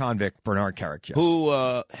 former convict Bernard Kerik, yes, who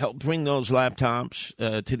helped bring those laptops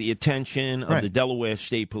to the attention of the Delaware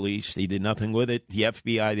State Police. They did nothing with it. The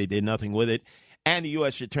FBI, they did nothing with it. And the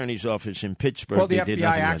U.S. Attorney's Office in Pittsburgh. Well, the FBI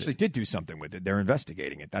actually did do something with it. They're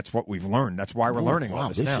investigating it. That's what we've learned. That's why we're learning all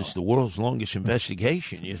this now. This is the world's longest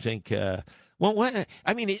investigation. You think,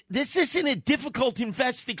 this isn't a difficult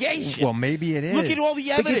investigation. Well, maybe it is. Look at all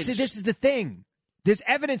the evidence. Because this is the thing. There's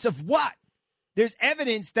evidence of what? There's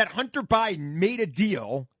evidence that Hunter Biden made a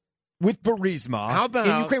deal with Burisma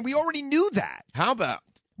in Ukraine. We already knew that. How about?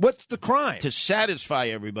 What's the crime? To satisfy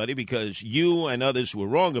everybody, because you and others were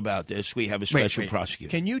wrong about this, we have a special prosecutor.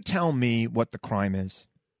 Can you tell me what the crime is?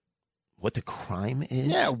 What the crime is?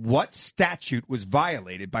 Yeah, what statute was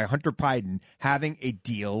violated by Hunter Biden having a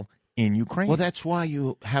deal in Ukraine? Well, that's why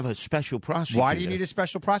you have a special prosecutor. Why do you need a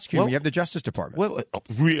special prosecutor when you have the Justice Department?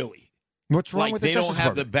 Really? What's wrong with the Justice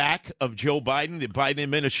Department? They Department? don't have the back of Joe Biden, the Biden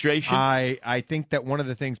administration? I think that one of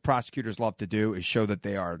the things prosecutors love to do is show that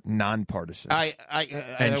they are nonpartisan. I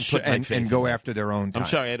don't put my faith and go after their own time. I'm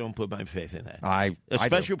sorry, I don't put my faith in that. A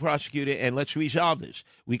special prosecutor, and let's resolve this,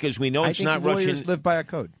 because we know it's not lawyers Russian. Live by a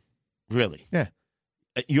code. Really? Yeah.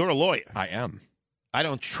 You're a lawyer. I am. I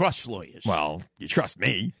don't trust lawyers. Well, you trust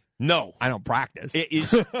me. No, I don't practice.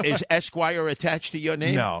 Is Esquire attached to your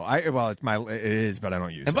name? No, it is, but I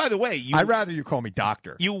don't use it. And by the way, I'd rather you call me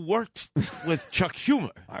doctor. You worked with Chuck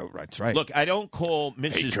Schumer. That's right. Look, I don't call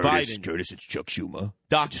Mrs. Biden. Curtis, it's Chuck Schumer.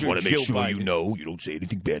 Dr. I just want to make sure Biden. You know you don't say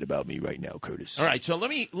anything bad about me right now, Curtis. All right, so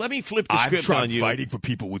let me flip the script on you. I'm fighting for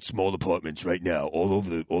people with small apartments right now, all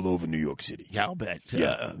over New York City. Yeah, I'll bet.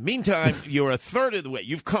 Yeah. Meantime, you're a third of the way.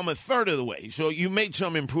 You've come a third of the way, so you made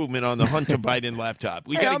some improvement on the Hunter Biden laptop.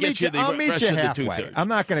 We got to get you the rest of the halfway. 2/3. I'm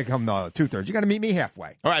not going to come 2/3. You got to meet me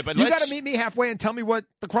halfway. All right, but you got to meet me halfway and tell me what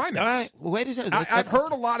the crime is. All right, well, wait a second. I've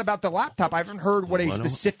heard a lot about the laptop. I haven't heard what a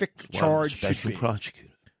specific charge should be. Prosecutor.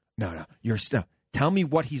 No. Tell me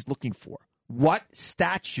what he's looking for. What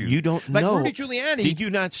statute? You don't like know. Rudy Giuliani. Did you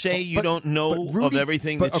not say you don't know of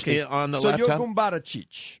everything that's on the laptop? So you're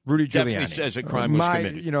Gumbarachich, Rudy Giuliani. Definitely says a crime was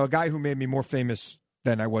committed. A guy who made me more famous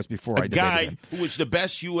than I was before I debated him. A guy who was the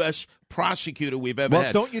best U.S. prosecutor we've ever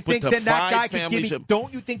had. Don't you think that guy could give me?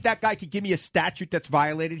 Don't you think that guy could give me a statute that's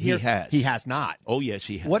violated here? He has. He has not. Oh yes,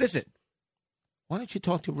 he has. What is it? Why don't you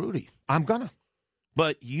talk to Rudy? I'm gonna.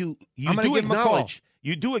 But you I'm do give him a call.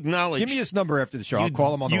 You do acknowledge. Give me his number after the show. I'll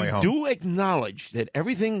call him on the way home. You do acknowledge that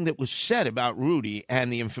everything that was said about Rudy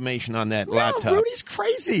and the information on that laptop. Rudy's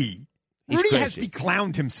crazy. Rudy has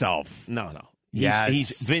beclowned himself. No. Yes.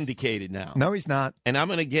 He's vindicated now. No, he's not. And I'm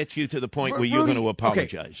going to get you to the point where you're going to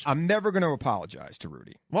apologize. Okay, I'm never going to apologize to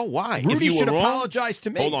Rudy. Well, why? Rudy if you should were wrong, apologize to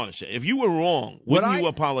me. Hold on a second. If you were wrong, wouldn't you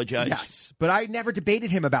apologize? Yes, but I never debated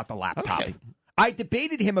him about the laptop. Okay. I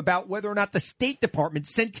debated him about whether or not the State Department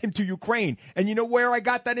sent him to Ukraine. And you know where I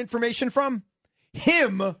got that information from?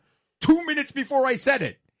 Him 2 minutes before I said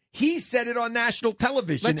it. He said it on national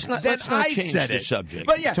television. Let's not change the subject.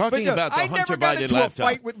 But yeah, talking about the I Hunter never got Biden into laptop. a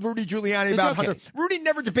fight with Rudy Giuliani about Hunter. Rudy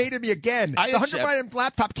never debated me again. The Hunter Biden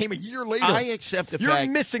laptop came a year later. I accept the you're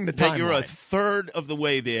fact missing the that you're a timeline. third of the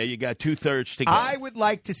way there. You got 2/3 to go. I would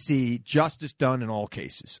like to see justice done in all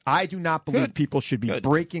cases. I do not believe people should be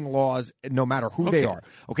breaking laws no matter who they are.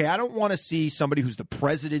 Okay, I don't want to see somebody who's the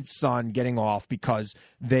president's son getting off because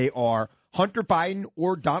they are Hunter Biden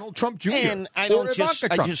or Donald Trump Jr. And I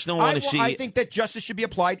just don't want to see. I think that justice should be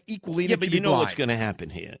applied equally. Yeah, but you know what's going to happen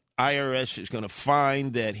here. IRS is going to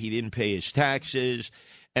find that he didn't pay his taxes,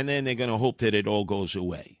 and then they're going to hope that it all goes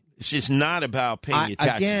away. This is not about paying your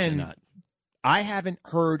taxes or not. I haven't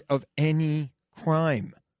heard of any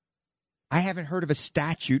crime. I haven't heard of a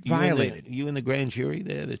statute violated. You in the grand jury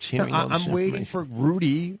there that's hearing all this I'm waiting for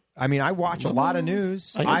Rudy. I mean, I watch a lot of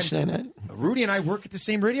news. I understand that. Rudy and I work at the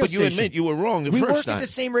same radio station. But you admit you were wrong the first time. We work at the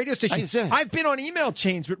same radio station. I've been on email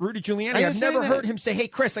chains with Rudy Giuliani. I've never heard him say, hey,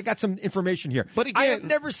 Chris, I got some information here. But again, I have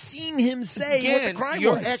never seen him say what the crime was.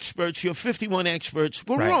 Your experts, your 51 experts,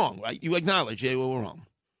 were wrong, right? You acknowledge they were wrong.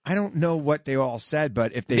 I don't know what they all said,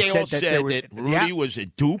 but if they said that Rudy was a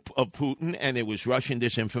dupe of Putin and there was Russian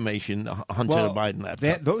disinformation, Hunter Biden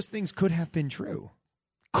laptop. Those things could have been true.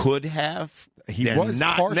 Could have. He was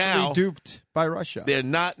partially duped by Russia. They're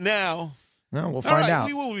not now. No, we'll find out.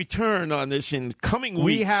 We will return on this in coming weeks.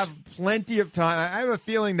 We have plenty of time. I have a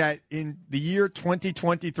feeling that in the year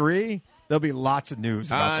 2023, there'll be lots of news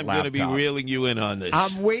about the laptop. I'm going to be reeling you in on this.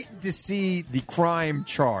 I'm waiting to see the crime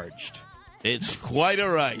charged. It's quite all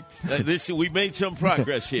right. We've made some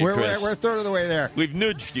progress here, Chris. We're a third of the way there. We've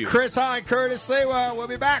nudged you. Chris Hahn, Curtis Sliwa. We'll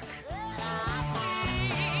be back.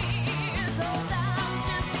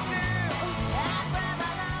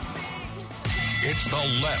 It's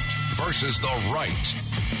the left versus the right.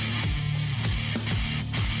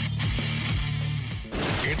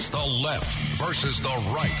 It's the left versus the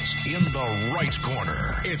right. In the right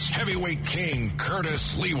corner, it's heavyweight king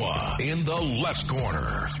Curtis Sliwa. In the left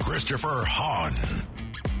corner, Christopher Hahn.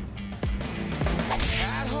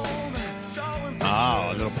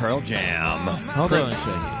 Oh, a little Pearl Jam. Hold on a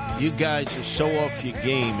second. You guys are so off your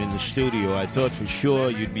game in the studio. I thought for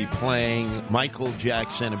sure you'd be playing Michael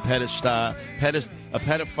Jackson, a pedophile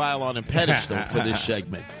on a pedestal for this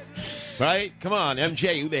segment. Right? Come on,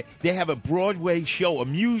 MJ. They have a Broadway show, a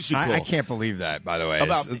musical. I can't believe that, by the way.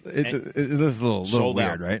 It is a little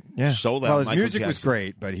weird, right? Yeah. Sold out. Well, his Michael music Jackson was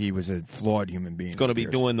great, but he was a flawed human being. He's going to be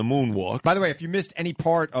doing the moonwalk. By the way, if you missed any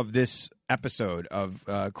part of this episode of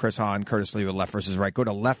Chris Hahn, Curtis Sliwa, Left versus Right, go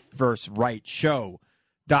to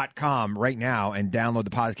leftversusrightshow.com right now and download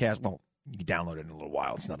the podcast. Well, you can download it in a little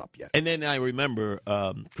while. It's not up yet. And then I remember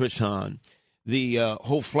Chris Hahn. The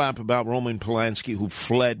whole flap about Roman Polanski, who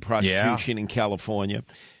fled prosecution in California,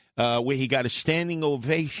 where he got a standing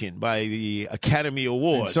ovation by the Academy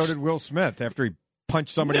Awards. And so did Will Smith after he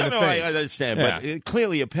punched somebody in the face. I understand, but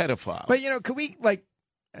clearly a pedophile. But, could we,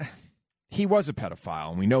 he was a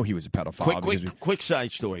pedophile, and we know he was a pedophile. Quick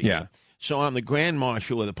side story. Yeah. Here. So I'm the Grand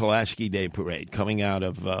Marshal of the Pulaski Day Parade, coming out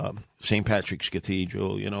of St. Patrick's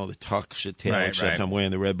Cathedral, the tux at tail, except I'm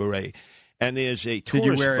wearing the red beret. And there's a tourist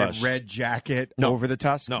bus. Did you wear a red jacket over the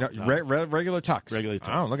tux? No. Regular tux. Regular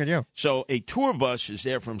tux. Oh, look at you. So a tour bus is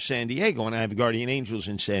there from San Diego, and I have Guardian Angels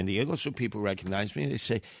in San Diego, so people recognize me. They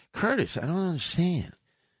say, Curtis, I don't understand.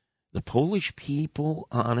 The Polish people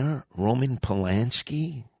honor Roman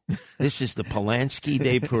Polanski? This is the Polanski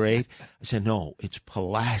Day Parade? I said, no, it's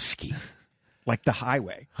Pulaski. Like the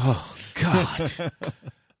highway. Oh, God.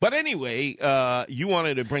 But anyway, you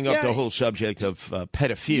wanted to bring up the whole subject of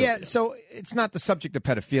pedophilia. Yeah, so it's not the subject of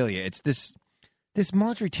pedophilia. It's this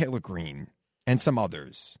Marjorie Taylor Greene and some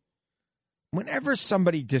others. Whenever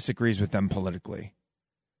somebody disagrees with them politically,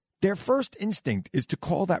 their first instinct is to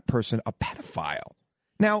call that person a pedophile.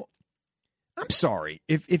 Now, I'm sorry.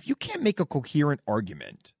 If you can't make a coherent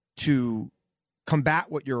argument to combat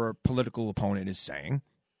what your political opponent is saying,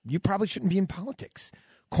 you probably shouldn't be in politics.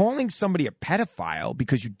 Calling somebody a pedophile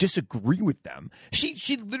because you disagree with them.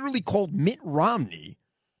 She literally called Mitt Romney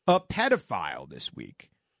a pedophile this week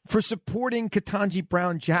for supporting Ketanji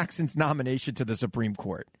Brown Jackson's nomination to the Supreme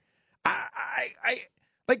Court.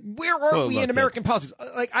 Where are we in American politics?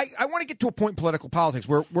 I want to get to a point in political politics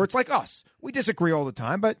where it's like us. We disagree all the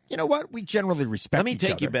time, but you know what? We generally respect each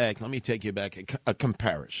other. Let me take you back a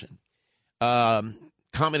comparison.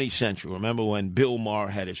 Comedy Central. Remember when Bill Maher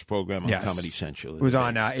had his program on Comedy Central? It was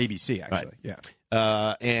on ABC, actually. Right.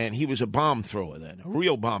 Yeah. And he was a bomb thrower then, a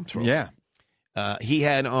real bomb thrower. Yeah. He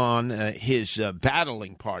had on his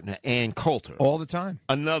battling partner, Ann Coulter. All the time.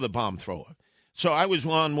 Another bomb thrower. So I was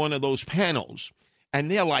on one of those panels,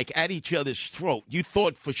 and they're like at each other's throat. You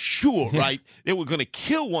thought for sure, right, they were going to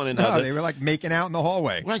kill one another. No, they were like making out in the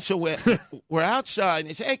hallway. Right, so we're outside, and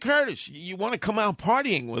they say, hey, Curtis, you want to come out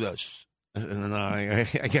partying with us? No, I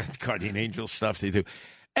got Guardian Angel stuff to do.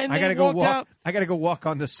 And I gotta go walk. I gotta go walk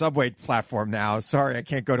on the subway platform now. Sorry, I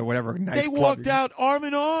can't go to whatever nice club. They walked out arm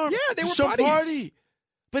in arm. Yeah, they were some buddies. Party.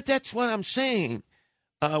 But that's what I'm saying.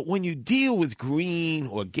 When you deal with Green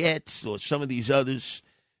or Getz or some of these others,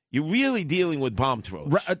 you're really dealing with bomb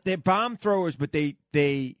throwers. They're bomb throwers, but they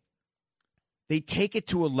take it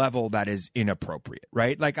to a level that is inappropriate,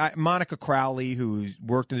 right? Like Monica Crowley, who's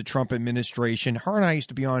worked in the Trump administration, her and I used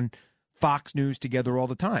to be on Fox News together all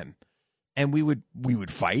the time. And we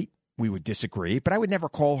would fight. we would disagree, but I would never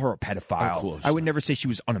call her a pedophile. Of course. I would never say she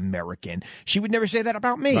was un-American. She would never say that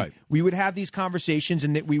about me. Right. We would have these conversations,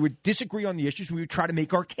 and that we would disagree on the issues. We would try to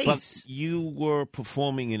make our case. But you were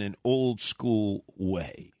performing in an old school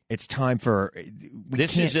way. It's time for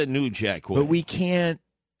this is a new Jack way. But we can't,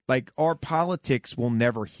 like, our politics will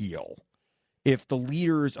never heal if the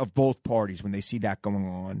leaders of both parties, when they see that going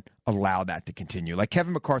on, allow that to continue. Like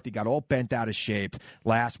Kevin McCarthy got all bent out of shape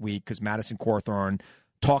last week because Madison Cawthorn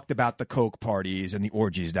talked about the Coke parties and the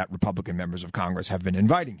orgies that Republican members of Congress have been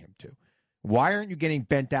inviting him to. Why aren't you getting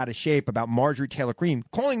bent out of shape about Marjorie Taylor Greene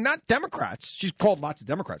calling not Democrats? She's called lots of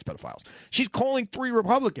Democrats pedophiles. She's calling 3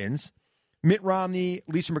 Republicans, Mitt Romney,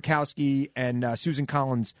 Lisa Murkowski, and Susan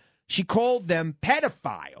Collins. She called them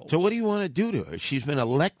pedophiles. So what do you want to do to her? She's been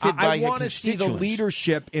elected by her constituents. I want to see the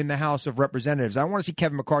leadership in the House of Representatives. I want to see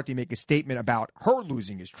Kevin McCarthy make a statement about her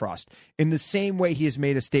losing his trust in the same way he has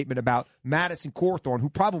made a statement about Madison Cawthorn, who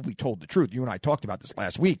probably told the truth. You and I talked about this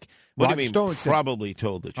last week. What do you mean, Stone probably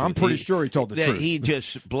told the truth? I'm pretty sure he told the truth. He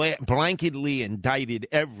just blanketly indicted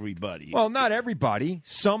everybody. Well, not everybody.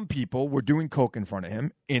 Some people were doing coke in front of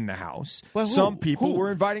him in the House. Well, some people were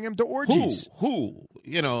inviting him to orgies. Who?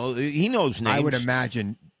 You know, he knows names. I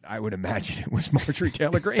would imagine it was Marjorie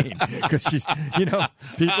Taylor Greene because she's, you know,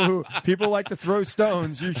 people like to throw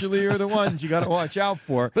stones usually are the ones you got to watch out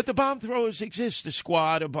for. But the bomb throwers exist, the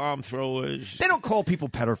squad of bomb throwers. They don't call people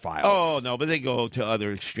pedophiles. Oh, no, but they go to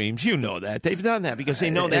other extremes. You know that. They've done that because they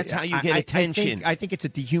know that's how you get attention. I think it's a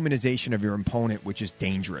dehumanization of your opponent, which is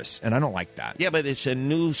dangerous, and I don't like that. Yeah, but it's a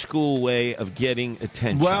new school way of getting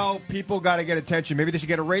attention. Well, people got to get attention. Maybe they should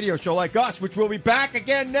get a radio show like us, which will be back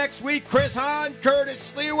again next week. Chris Hahn,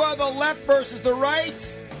 Curtis Sliwa, the left versus the right.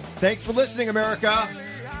 Thanks for listening, America.